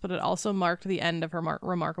photojournalist, but it also marked the end of her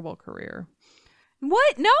remarkable career.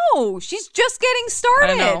 What? No, she's just getting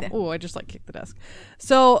started. I know. Oh, I just like kicked the desk.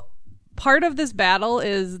 So part of this battle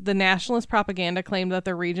is the nationalist propaganda claimed that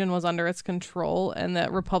the region was under its control and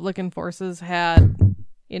that Republican forces had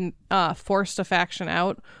forced a faction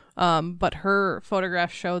out. But her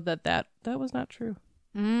photograph showed that was not true.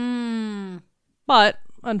 But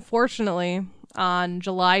unfortunately, on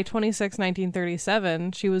July 26,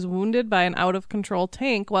 1937, she was wounded by an out-of-control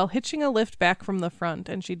tank while hitching a lift back from the front,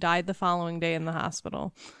 and she died the following day in the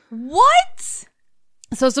hospital. What?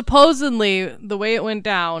 So supposedly, the way it went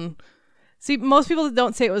down... See, most people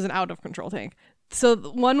don't say it was an out-of-control tank. So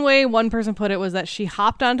one way one person put it was that she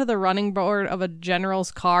hopped onto the running board of a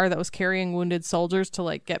general's car that was carrying wounded soldiers to,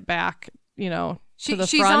 like, get back, you know...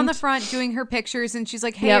 She's on the front doing her pictures and she's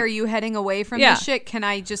like, hey, are you heading away from this shit? Can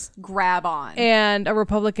I just grab on? And a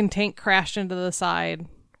Republican tank crashed into the side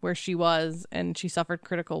where she was and she suffered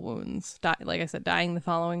critical wounds. Like I said, dying the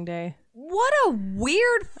following day. What a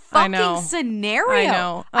weird fucking scenario. I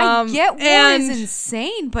know. I get war is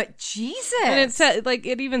insane, but Jesus. And it said, like,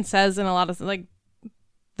 it even says in a lot of, like,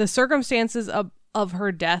 the circumstances of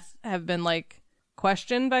her death have been, like,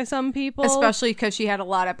 questioned by some people, especially because she had a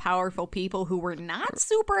lot of powerful people who were not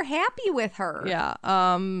super happy with her.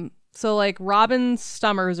 So like Robin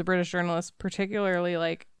Stummer, who's a British journalist, particularly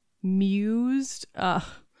like mused gotta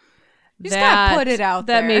put it out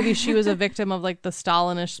that there. Maybe she was a victim of like the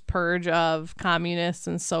Stalinist purge of communists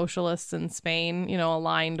and socialists in Spain, you know,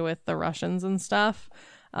 aligned with the Russians and stuff.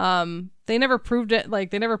 They never proved it,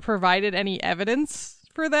 like they never provided any evidence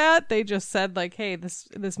for that. They just said like, hey,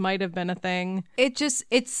 this might have been a thing.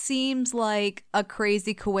 It seems like a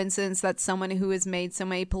crazy coincidence that someone who has made so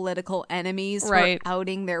many political enemies for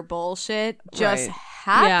outing their bullshit just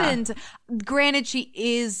happened. Granted, she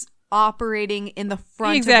is operating in the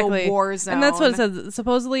front of a war zone, and that's what it says.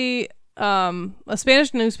 Supposedly a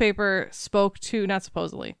Spanish newspaper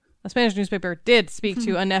did speak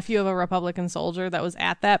to a nephew of a Republican soldier that was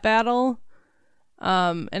at that battle.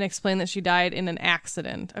 And explained that she died in an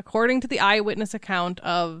accident. According to the eyewitness account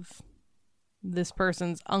of this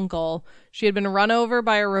person's uncle, she had been run over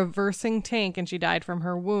by a reversing tank and she died from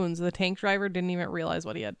her wounds. The tank driver didn't even realize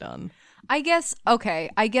what he had done. I guess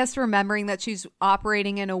remembering that she's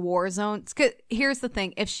operating in a war zone. Here's the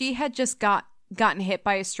thing. If she had just gotten hit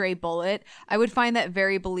by a stray bullet, I would find that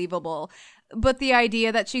very believable. But the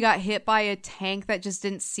idea that she got hit by a tank that just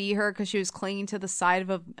didn't see her because she was clinging to the side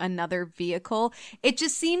of another vehicle, it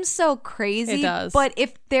just seems so crazy. It does. But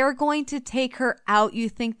if they're going to take her out, you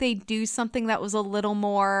think they'd do something that was a little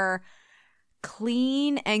more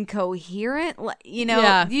clean and coherent? You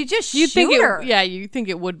know, you just shoot her. You think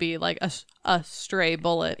it would be like a stray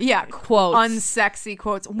bullet. Yeah, quotes. Unsexy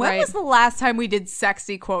quotes. When was the last time we did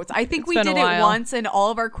sexy quotes? I think we did it once and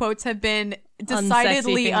all of our quotes have been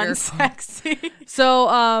decidedly unsexy.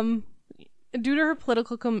 So, due to her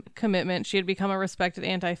political commitment, she had become a respected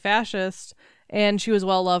anti-fascist, and she was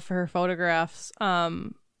well loved for her photographs.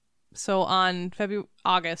 So on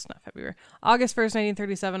August 1st,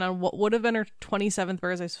 1937, on what would have been her 27th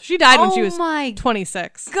birthday, so she died when she was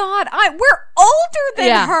 26. God, we're older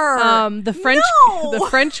than her. The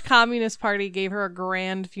French Communist Party gave her a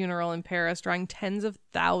grand funeral in Paris, drawing tens of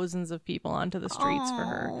thousands of people onto the streets for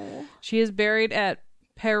her. She is buried at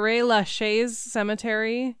Père Lachaise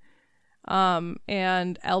Cemetery,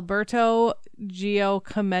 and Alberto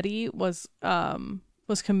Giacometti was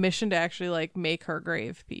commissioned to actually like make her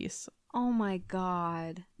grave piece. Oh my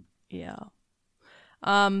God. Yeah.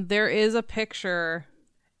 There is a picture.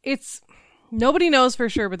 It's nobody knows for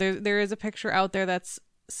sure, but there is a picture out there that's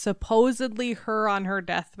supposedly her on her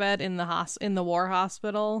deathbed in the war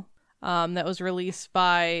hospital. That was released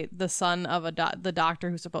by the son of the doctor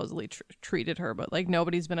who supposedly treated her, but like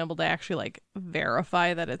nobody's been able to actually like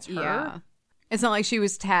verify that it's her. Yeah. It's not like she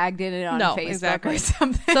was tagged in it on Facebook or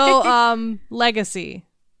something. So, legacy.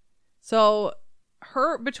 So,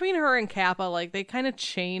 between her and Kappa, like, they kind of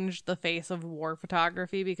changed the face of war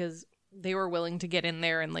photography because they were willing to get in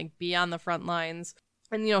there and, like, be on the front lines.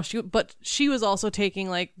 And, you know, she was also taking,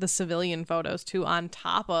 like, the civilian photos, too, on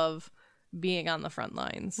top of being on the front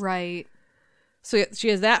lines. Right. So, she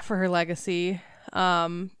has that for her legacy.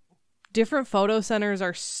 Different photo centers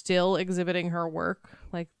are still exhibiting her work.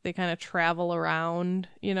 Like, they kind of travel around,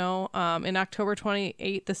 you know. In October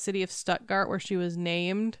 28th, the city of Stuttgart, where she was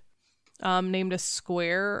named a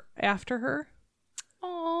square after her.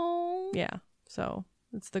 Oh. Yeah. So,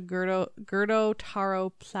 it's the Gerda Taro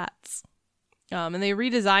Platz. And they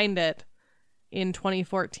redesigned it in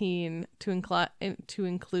 2014 to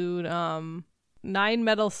include 9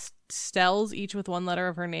 metal steles, each with one letter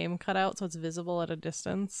of her name cut out, so it's visible at a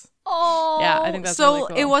distance. Oh, yeah, I think that's so really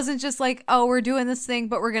cool. It wasn't just like, oh, we're doing this thing,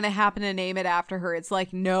 but we're gonna happen to name it after her. It's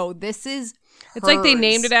like, no, this is. It's like they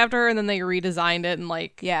named it after her and then they redesigned it and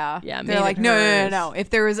like yeah, made they're like, it no. If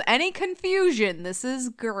there was any confusion, this is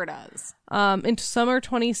Gerda's. In summer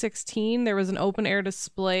 2016, there was an open air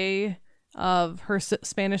display of her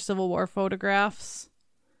Spanish Civil War photographs.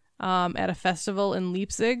 At a festival in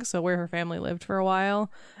Leipzig, so where her family lived for a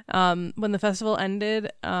while. When the festival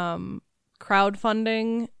ended,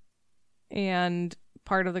 crowdfunding and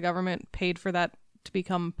part of the government paid for that to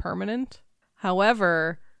become permanent.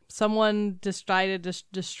 However, someone decided to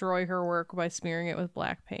destroy her work by smearing it with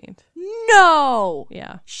black paint. No!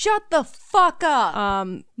 Yeah. Shut the fuck up!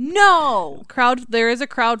 No! There is a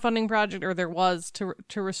crowdfunding project, or there was,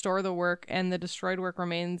 to restore the work, and the destroyed work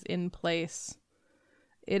remains in place.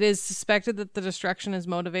 It is suspected that the destruction is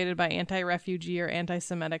motivated by anti-refugee or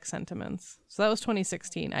anti-Semitic sentiments. So that was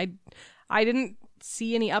 2016. I didn't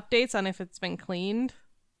see any updates on if it's been cleaned.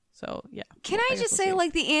 So, yeah. Can I just say,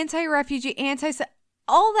 like, the anti-refugee,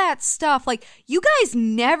 all that stuff, like, you guys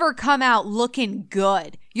never come out looking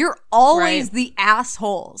good. You're always the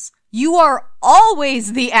assholes. You are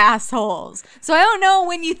always the assholes. So I don't know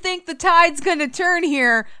when you think the tide's going to turn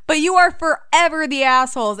here, but you are forever the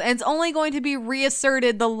assholes. And it's only going to be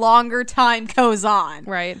reasserted the longer time goes on.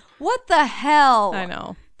 Right. What the hell? I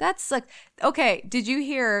know. That's like, okay, did you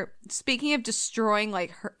hear, speaking of destroying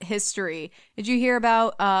like history, did you hear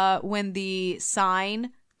about when the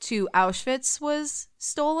sign to Auschwitz was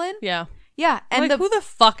stolen? Yeah. Yeah. And like, who the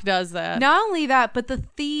fuck does that? Not only that, but the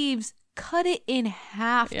thieves cut it in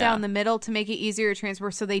half down the middle to make it easier to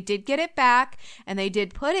transport. So they did get it back and they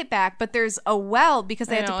did put it back, but there's a weld because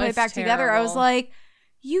they had to put it back together. I was like,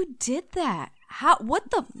 you did that. How?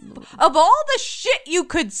 What the? Of all the shit you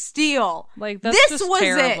could steal, like this was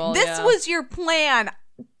terrible. it. This was your plan.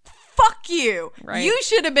 Fuck you. Right. You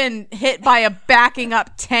should have been hit by a backing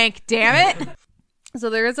up tank. Damn it. So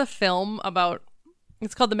there is a film about.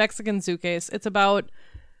 It's called The Mexican Suitcase. It's about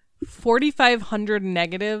 4,500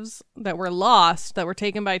 negatives that were lost that were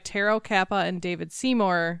taken by Taro Kappa and David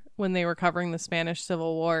Seymour when they were covering the Spanish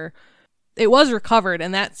Civil War. It was recovered,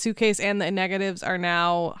 and that suitcase and the negatives are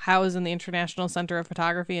now housed in the International Center of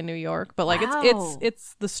Photography in New York. But like,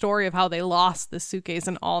 it's the story of how they lost this suitcase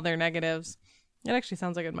and all their negatives. It actually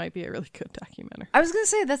sounds like it might be a really good documentary. I was gonna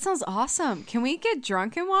say that sounds awesome. Can we get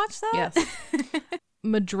drunk and watch that? Yes.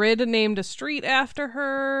 Madrid named a street after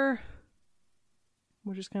her,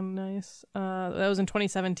 which is kind of nice. That was in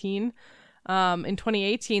 2017. In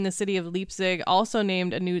 2018, the city of Leipzig also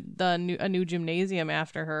named a new gymnasium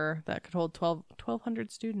after her that could hold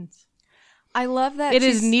 1,200 students. I love that it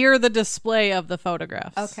is near the display of the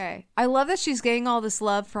photographs. Okay, I love that she's getting all this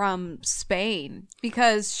love from Spain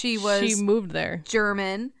because she moved there,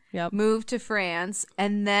 German. Yep. Moved to France,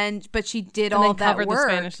 but she did and all that work the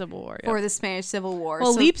Spanish Civil War. Yep. For the Spanish Civil War.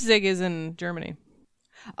 Well, Leipzig is in Germany.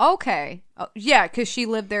 Okay, yeah, because she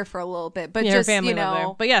lived there for a little bit, but her family lived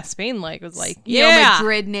there. But yeah, Spain was like,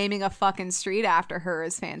 Madrid naming a fucking street after her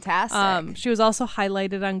is fantastic. She was also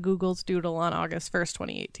highlighted on Google's Doodle on August 1st,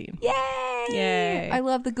 2018. Yay! I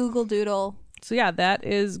love the Google Doodle. So yeah, that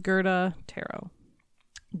is Gerda Taro.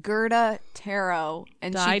 Gerda Taro,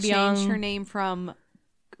 and died she young. Changed her name from.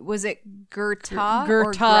 Was it Gerta or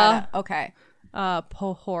Greta? Okay.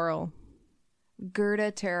 Pohorel. Gerda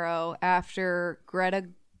Taro after Greta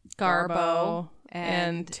Garbo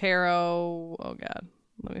and Taro. Oh God,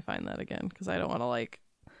 let me find that again because I don't want to like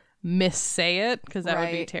missay it because that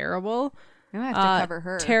would be terrible. I have to cover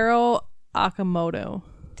her. Taro Akamoto.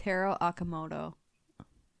 Taro Akamoto,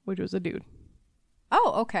 which was a dude.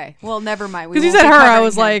 Oh, okay. Well, never mind. Because you said her, I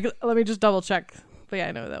was like, let me just double check. But yeah,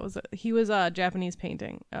 I know that was it. He was a Japanese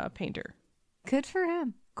painter. Good for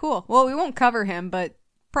him. Cool. Well, we won't cover him, but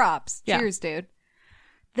props. Yeah. Cheers, dude.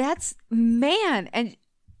 That's, man, and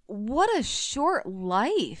what a short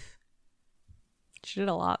life. She did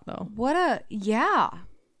a lot, though. Yeah.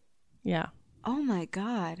 Yeah. Oh my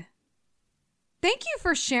God. Thank you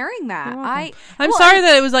for sharing that. I'm sorry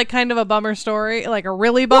that it was like kind of a bummer story, like a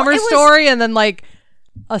really bummer story, and then like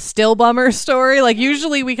a still bummer story. Like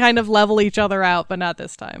usually we kind of level each other out, but not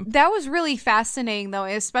this time. That was really fascinating, though,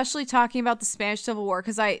 especially talking about the Spanish Civil War,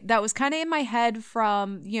 because that was kind of in my head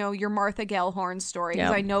from, your Martha Gellhorn story,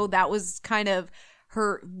 because I know that was kind of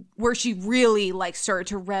her, where she really like started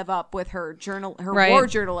to rev up with her war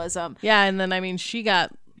journalism. Yeah, and then I mean she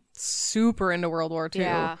got super into World War II.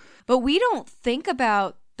 Yeah, but we don't think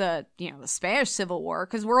about the Spanish Civil War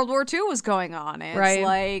because World War II was going on. It's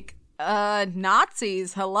like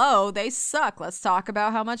Nazis, hello, they suck. Let's talk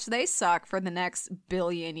about how much they suck for the next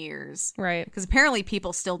billion years. Right. Because apparently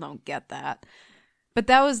people still don't get that. But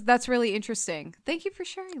that's really interesting. Thank you for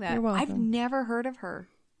sharing that. You're welcome. I've never heard of her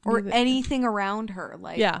or anything around her.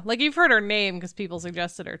 Like, yeah, like you've heard her name because people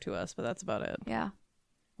suggested her to us, but that's about it. Yeah.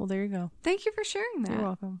 Well, there you go. Thank you for sharing that. You're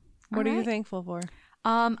welcome. What are you thankful for?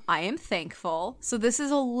 I am thankful. So this is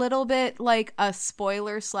a little bit like a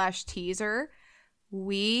spoiler/teaser.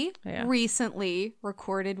 We recently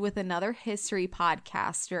recorded with another history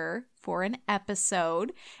podcaster for an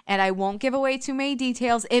episode, and I won't give away too many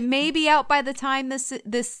details. It may be out by the time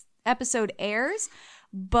this episode airs,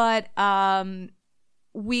 but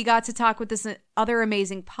we got to talk with this other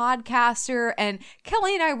amazing podcaster, and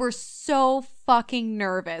Kelly and I were so fucking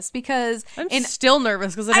nervous because I'm still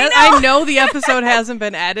nervous because I know the episode hasn't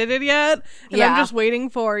been edited yet, and I'm just waiting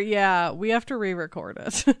for we have to re-record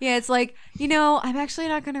it. Yeah, it's like, I'm actually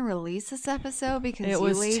not going to release this episode because it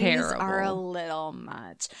was ladies terrible. Are a little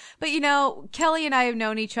much. But Kelly and I have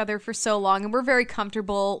known each other for so long, and we're very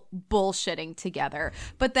comfortable bullshitting together.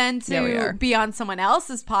 But then to be on someone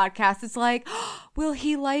else's podcast, it's like, will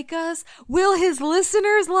he like us? Will his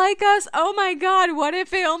listeners like us? Oh my God, what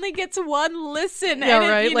if it only gets one listen? Yeah,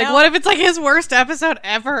 right. Like, what if it's like his worst episode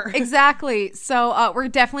ever? Exactly. So we're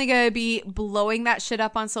definitely going to be blowing that shit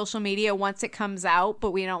up on social media once it comes out,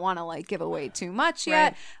 but we don't want to like give away too much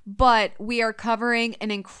yet. But we are covering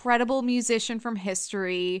an incredible musician from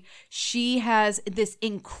history. She has this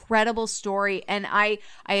incredible story, and I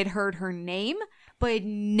had heard her name, but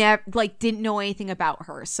never didn't know anything about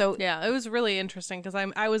her. So yeah, it was really interesting because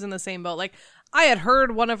I was in the same boat. Like, I had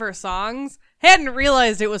heard one of her songs, hadn't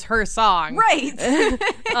realized it was her song. Right.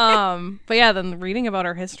 But yeah, then reading about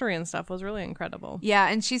her history and stuff was really incredible. Yeah,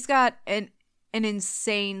 and she's got an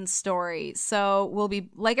insane story. So we'll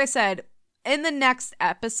be, like I said, in the next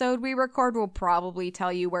episode we record, we'll probably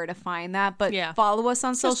tell you where to find that. But follow us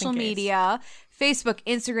on social media, Facebook,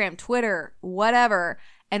 Instagram, Twitter, whatever.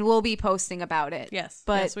 And we'll be posting about it. Yes.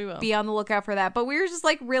 But yes, we will. Be on the lookout for that. But we were just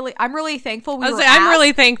like I'm really thankful. I'm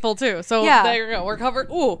really thankful too. So there you go. We're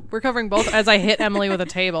covering both as I hit Emily with a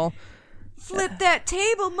table. Flip that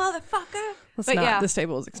table, motherfucker. This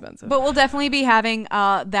table is expensive. But we'll definitely be having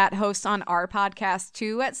that host on our podcast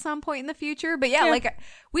too at some point in the future. But like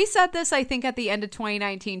we said this, I think at the end of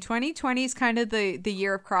 2019. 2020 is kind of the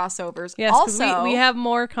year of crossovers. Yes, also we have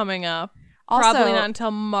more coming up. Probably not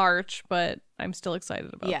until March, but I'm still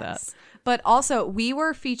excited about that. But also, we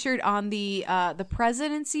were featured on the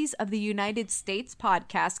Presidencies of the United States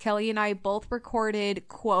podcast. Kelly and I both recorded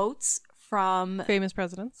quotes from famous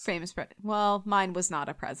presidents. Well, mine was not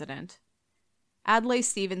a president. Adlai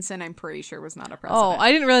Stevenson, I'm pretty sure, was not a president. Oh,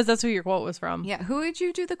 I didn't realize that's who your quote was from. Yeah, who did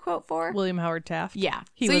you do the quote for? William Howard Taft. Yeah,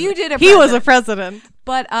 He was a president.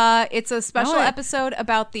 But it's a special episode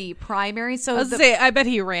about the primary. So I bet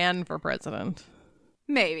he ran for president.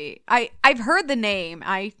 Maybe. I've heard the name.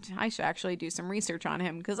 I should actually do some research on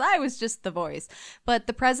him because I was just the voice. But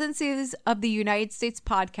the Presidencies of the United States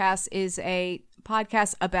podcast is a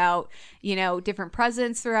podcast about, different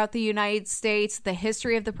presidents throughout the United States, the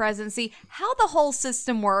history of the presidency, how the whole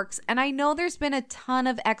system works. And I know there's been a ton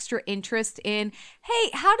of extra interest in, hey,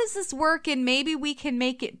 how does this work? And maybe we can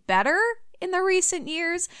make it better in the recent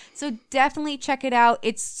years. So definitely check it out.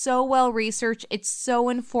 It's so well researched. It's so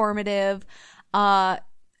informative.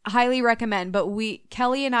 Highly recommend. But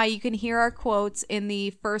Kelly and I, you can hear our quotes in the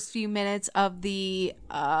first few minutes of the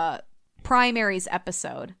primaries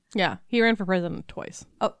episode. Yeah, he ran for president twice.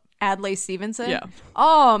 Oh, Adlai Stevenson? Yeah.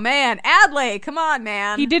 Oh, man. Adlai, come on,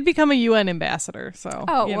 man. He did become a UN ambassador, so.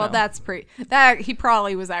 Oh, well, that's he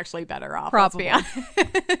probably was actually better off. Probably. Let's be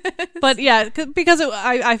honest. But yeah, because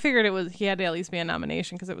I figured he had to at least be a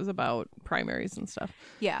nomination because it was about primaries and stuff.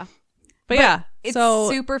 Yeah. But it's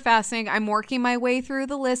super fascinating. I'm working my way through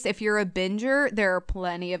the list. If you're a binger, there are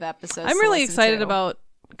plenty of episodes. I'm really excited about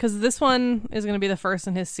because this one is going to be the first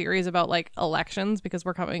in his series about like elections, because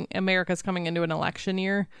America's coming into an election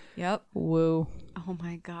year. Yep. Woo. Oh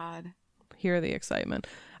my God. Hear the excitement.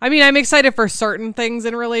 I mean, I'm excited for certain things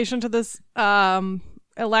in relation to this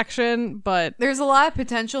election, but there's a lot of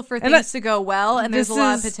potential for things to go well, and there's a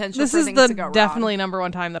lot of potential for things to go wrong. This is definitely number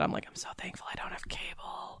one time that I'm like, I'm so thankful I don't have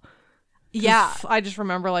cable. Yeah. I just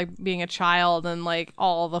remember like being a child and like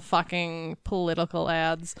all the fucking political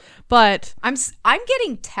ads. But I'm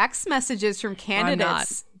getting text messages from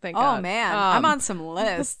candidates. Thank God. Man, I'm on some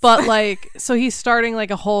lists. But like, so he's starting like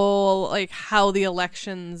a whole like how the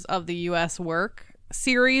elections of the US work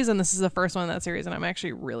series, and this is the first one in that series, and I'm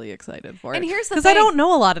actually really excited for it. And here's the thing, because I don't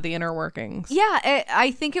know a lot of the inner workings. Yeah,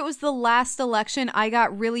 I think it was the last election I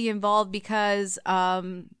got really involved because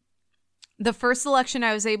the first election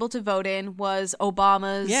I was able to vote in was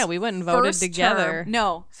Obama's. Yeah, we went and voted together.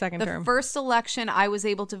 Second term. The first election I was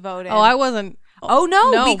able to vote in. Oh, I wasn't. Oh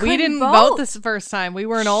no, we didn't vote this first time. We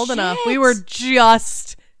weren't old enough. We were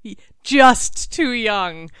just too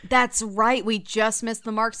young. That's right. We just missed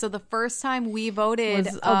the mark. So the first time we voted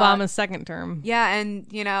was Obama's second term. Yeah, and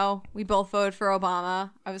we both voted for Obama.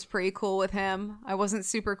 I was pretty cool with him. I wasn't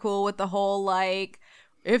super cool with the whole like,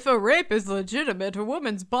 if a rape is legitimate, a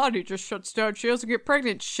woman's body just shuts down. She doesn't get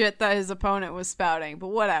pregnant shit that his opponent was spouting. But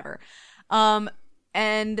whatever. But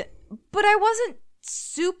I wasn't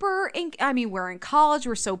super we're in college,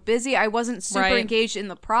 we're so busy, I wasn't super engaged in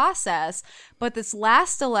the process. But this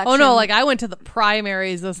last election, oh no, like I went to the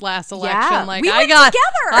primaries this last election. Yeah, like we I went got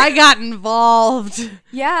together. I got involved.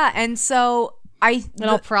 Yeah, and so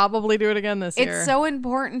I'll probably do it again this year. It's so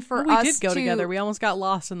important for us. We did go together. We almost got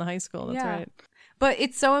lost in the high school. That's right. But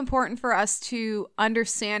it's so important for us to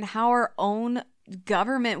understand how our own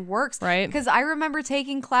government works, right? Because I remember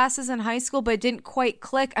taking classes in high school, but it didn't quite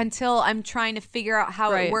click until I'm trying to figure out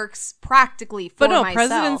how it works practically for myself.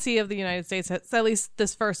 Presidency of the United States, at least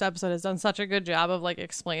this first episode, has done such a good job of like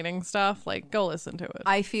explaining stuff. Like, go listen to it.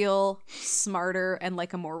 I feel smarter and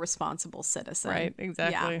like a more responsible citizen. Right,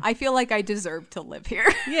 exactly. Yeah, I feel like I deserve to live here.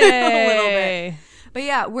 Yay! A little bit. But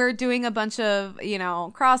yeah, we're doing a bunch of,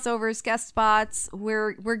 crossovers, guest spots.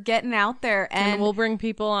 We're getting out there, and we'll bring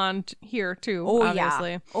people on here too. Oh,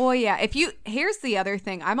 obviously. Yeah. Oh yeah. Here's the other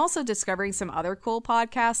thing. I'm also discovering some other cool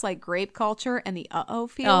podcasts like Grape Culture and the Uh-Oh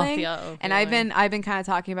Feeling. The Uh-Oh and Feeling. I've been kind of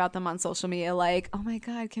talking about them on social media, like, oh my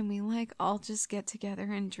God, can we like all just get together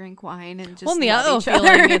and drink wine and just in the love Uh-Oh each Feeling,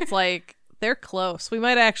 other? it's like they're close. We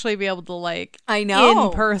might actually be able to like I know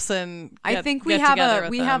in person. I think we have a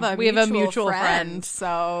mutual friend.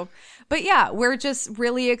 So, but yeah, we're just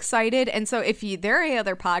really excited. And so if there are any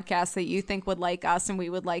other podcasts that you think would like us and we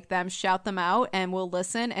would like them, shout them out and we'll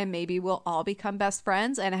listen, and maybe we'll all become best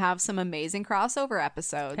friends and have some amazing crossover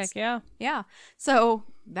episodes. Heck yeah. Yeah. So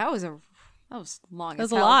that was long. That was as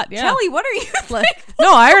hell. a lot. Yeah. Kelly, what are you thankful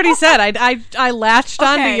No, I already said I latched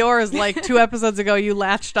onto Okay. yours like 2 episodes ago. You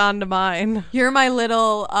latched onto mine. You're my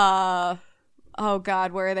little oh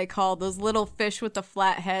God, what are they called? Those little fish with the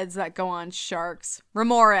flat heads that go on sharks.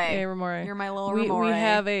 Remore. Hey, Remore. You're my little Remore. Remore. We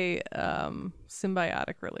have a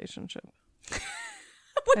symbiotic relationship.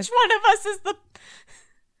 Which one of us is the...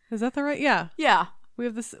 Is that the right? Yeah. Yeah. We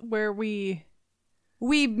have this where there's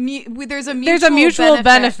a mutual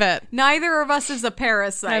benefit. Neither of us is a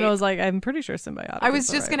parasite. And I was like, I'm pretty sure symbiotic. I was is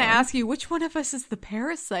the just right going to one. ask you, which one of us is the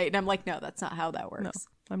parasite? And I'm like, no, that's not how that works. No,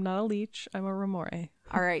 I'm not a leech. I'm a Remore.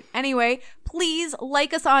 All right. Anyway, please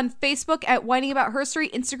like us on Facebook at Whining About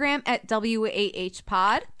Herstory, Instagram at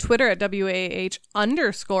WAHpod, Twitter at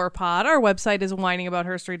WAH_pod. Our website is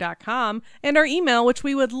whiningaboutherstory.com. And our email, which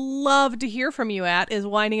we would love to hear from you at, is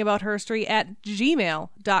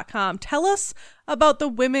whiningaboutherstory@gmail.com. Tell us about the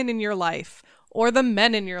women in your life or the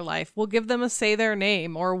men in your life. We'll give them a say their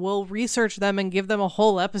name, or we'll research them and give them a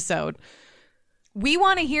whole episode. We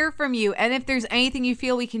want to hear from you. And if there's anything you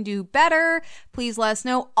feel we can do better, please let us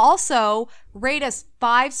know. Also, rate us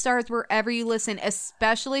 5 stars wherever you listen,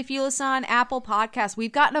 especially if you listen on Apple Podcasts.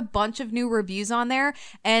 We've gotten a bunch of new reviews on there,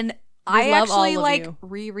 and I actually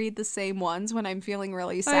reread the same ones when I'm feeling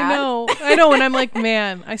really sad. I know. And I'm like,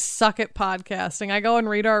 man, I suck at podcasting. I go and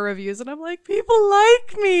read our reviews and I'm like, people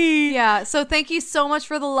like me. Yeah. So thank you so much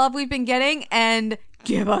for the love we've been getting, and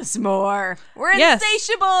give us more. We're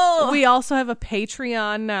insatiable. We also have a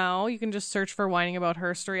Patreon now. You can just search for Whining About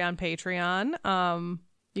Herstory on Patreon.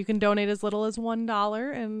 You can donate as little as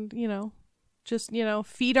 $1 and, just,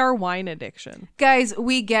 feed our wine addiction. Guys,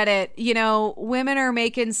 we get it. Women are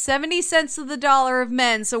making 70 cents to the dollar of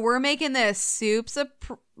men, so we're making this soups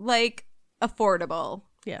affordable.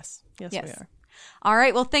 Yes, we are. All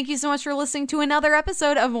right. Well, thank you so much for listening to another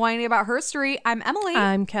episode of Whining About Herstory. I'm Emily.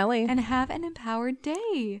 I'm Kelly. And have an empowered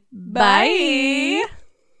day. Bye.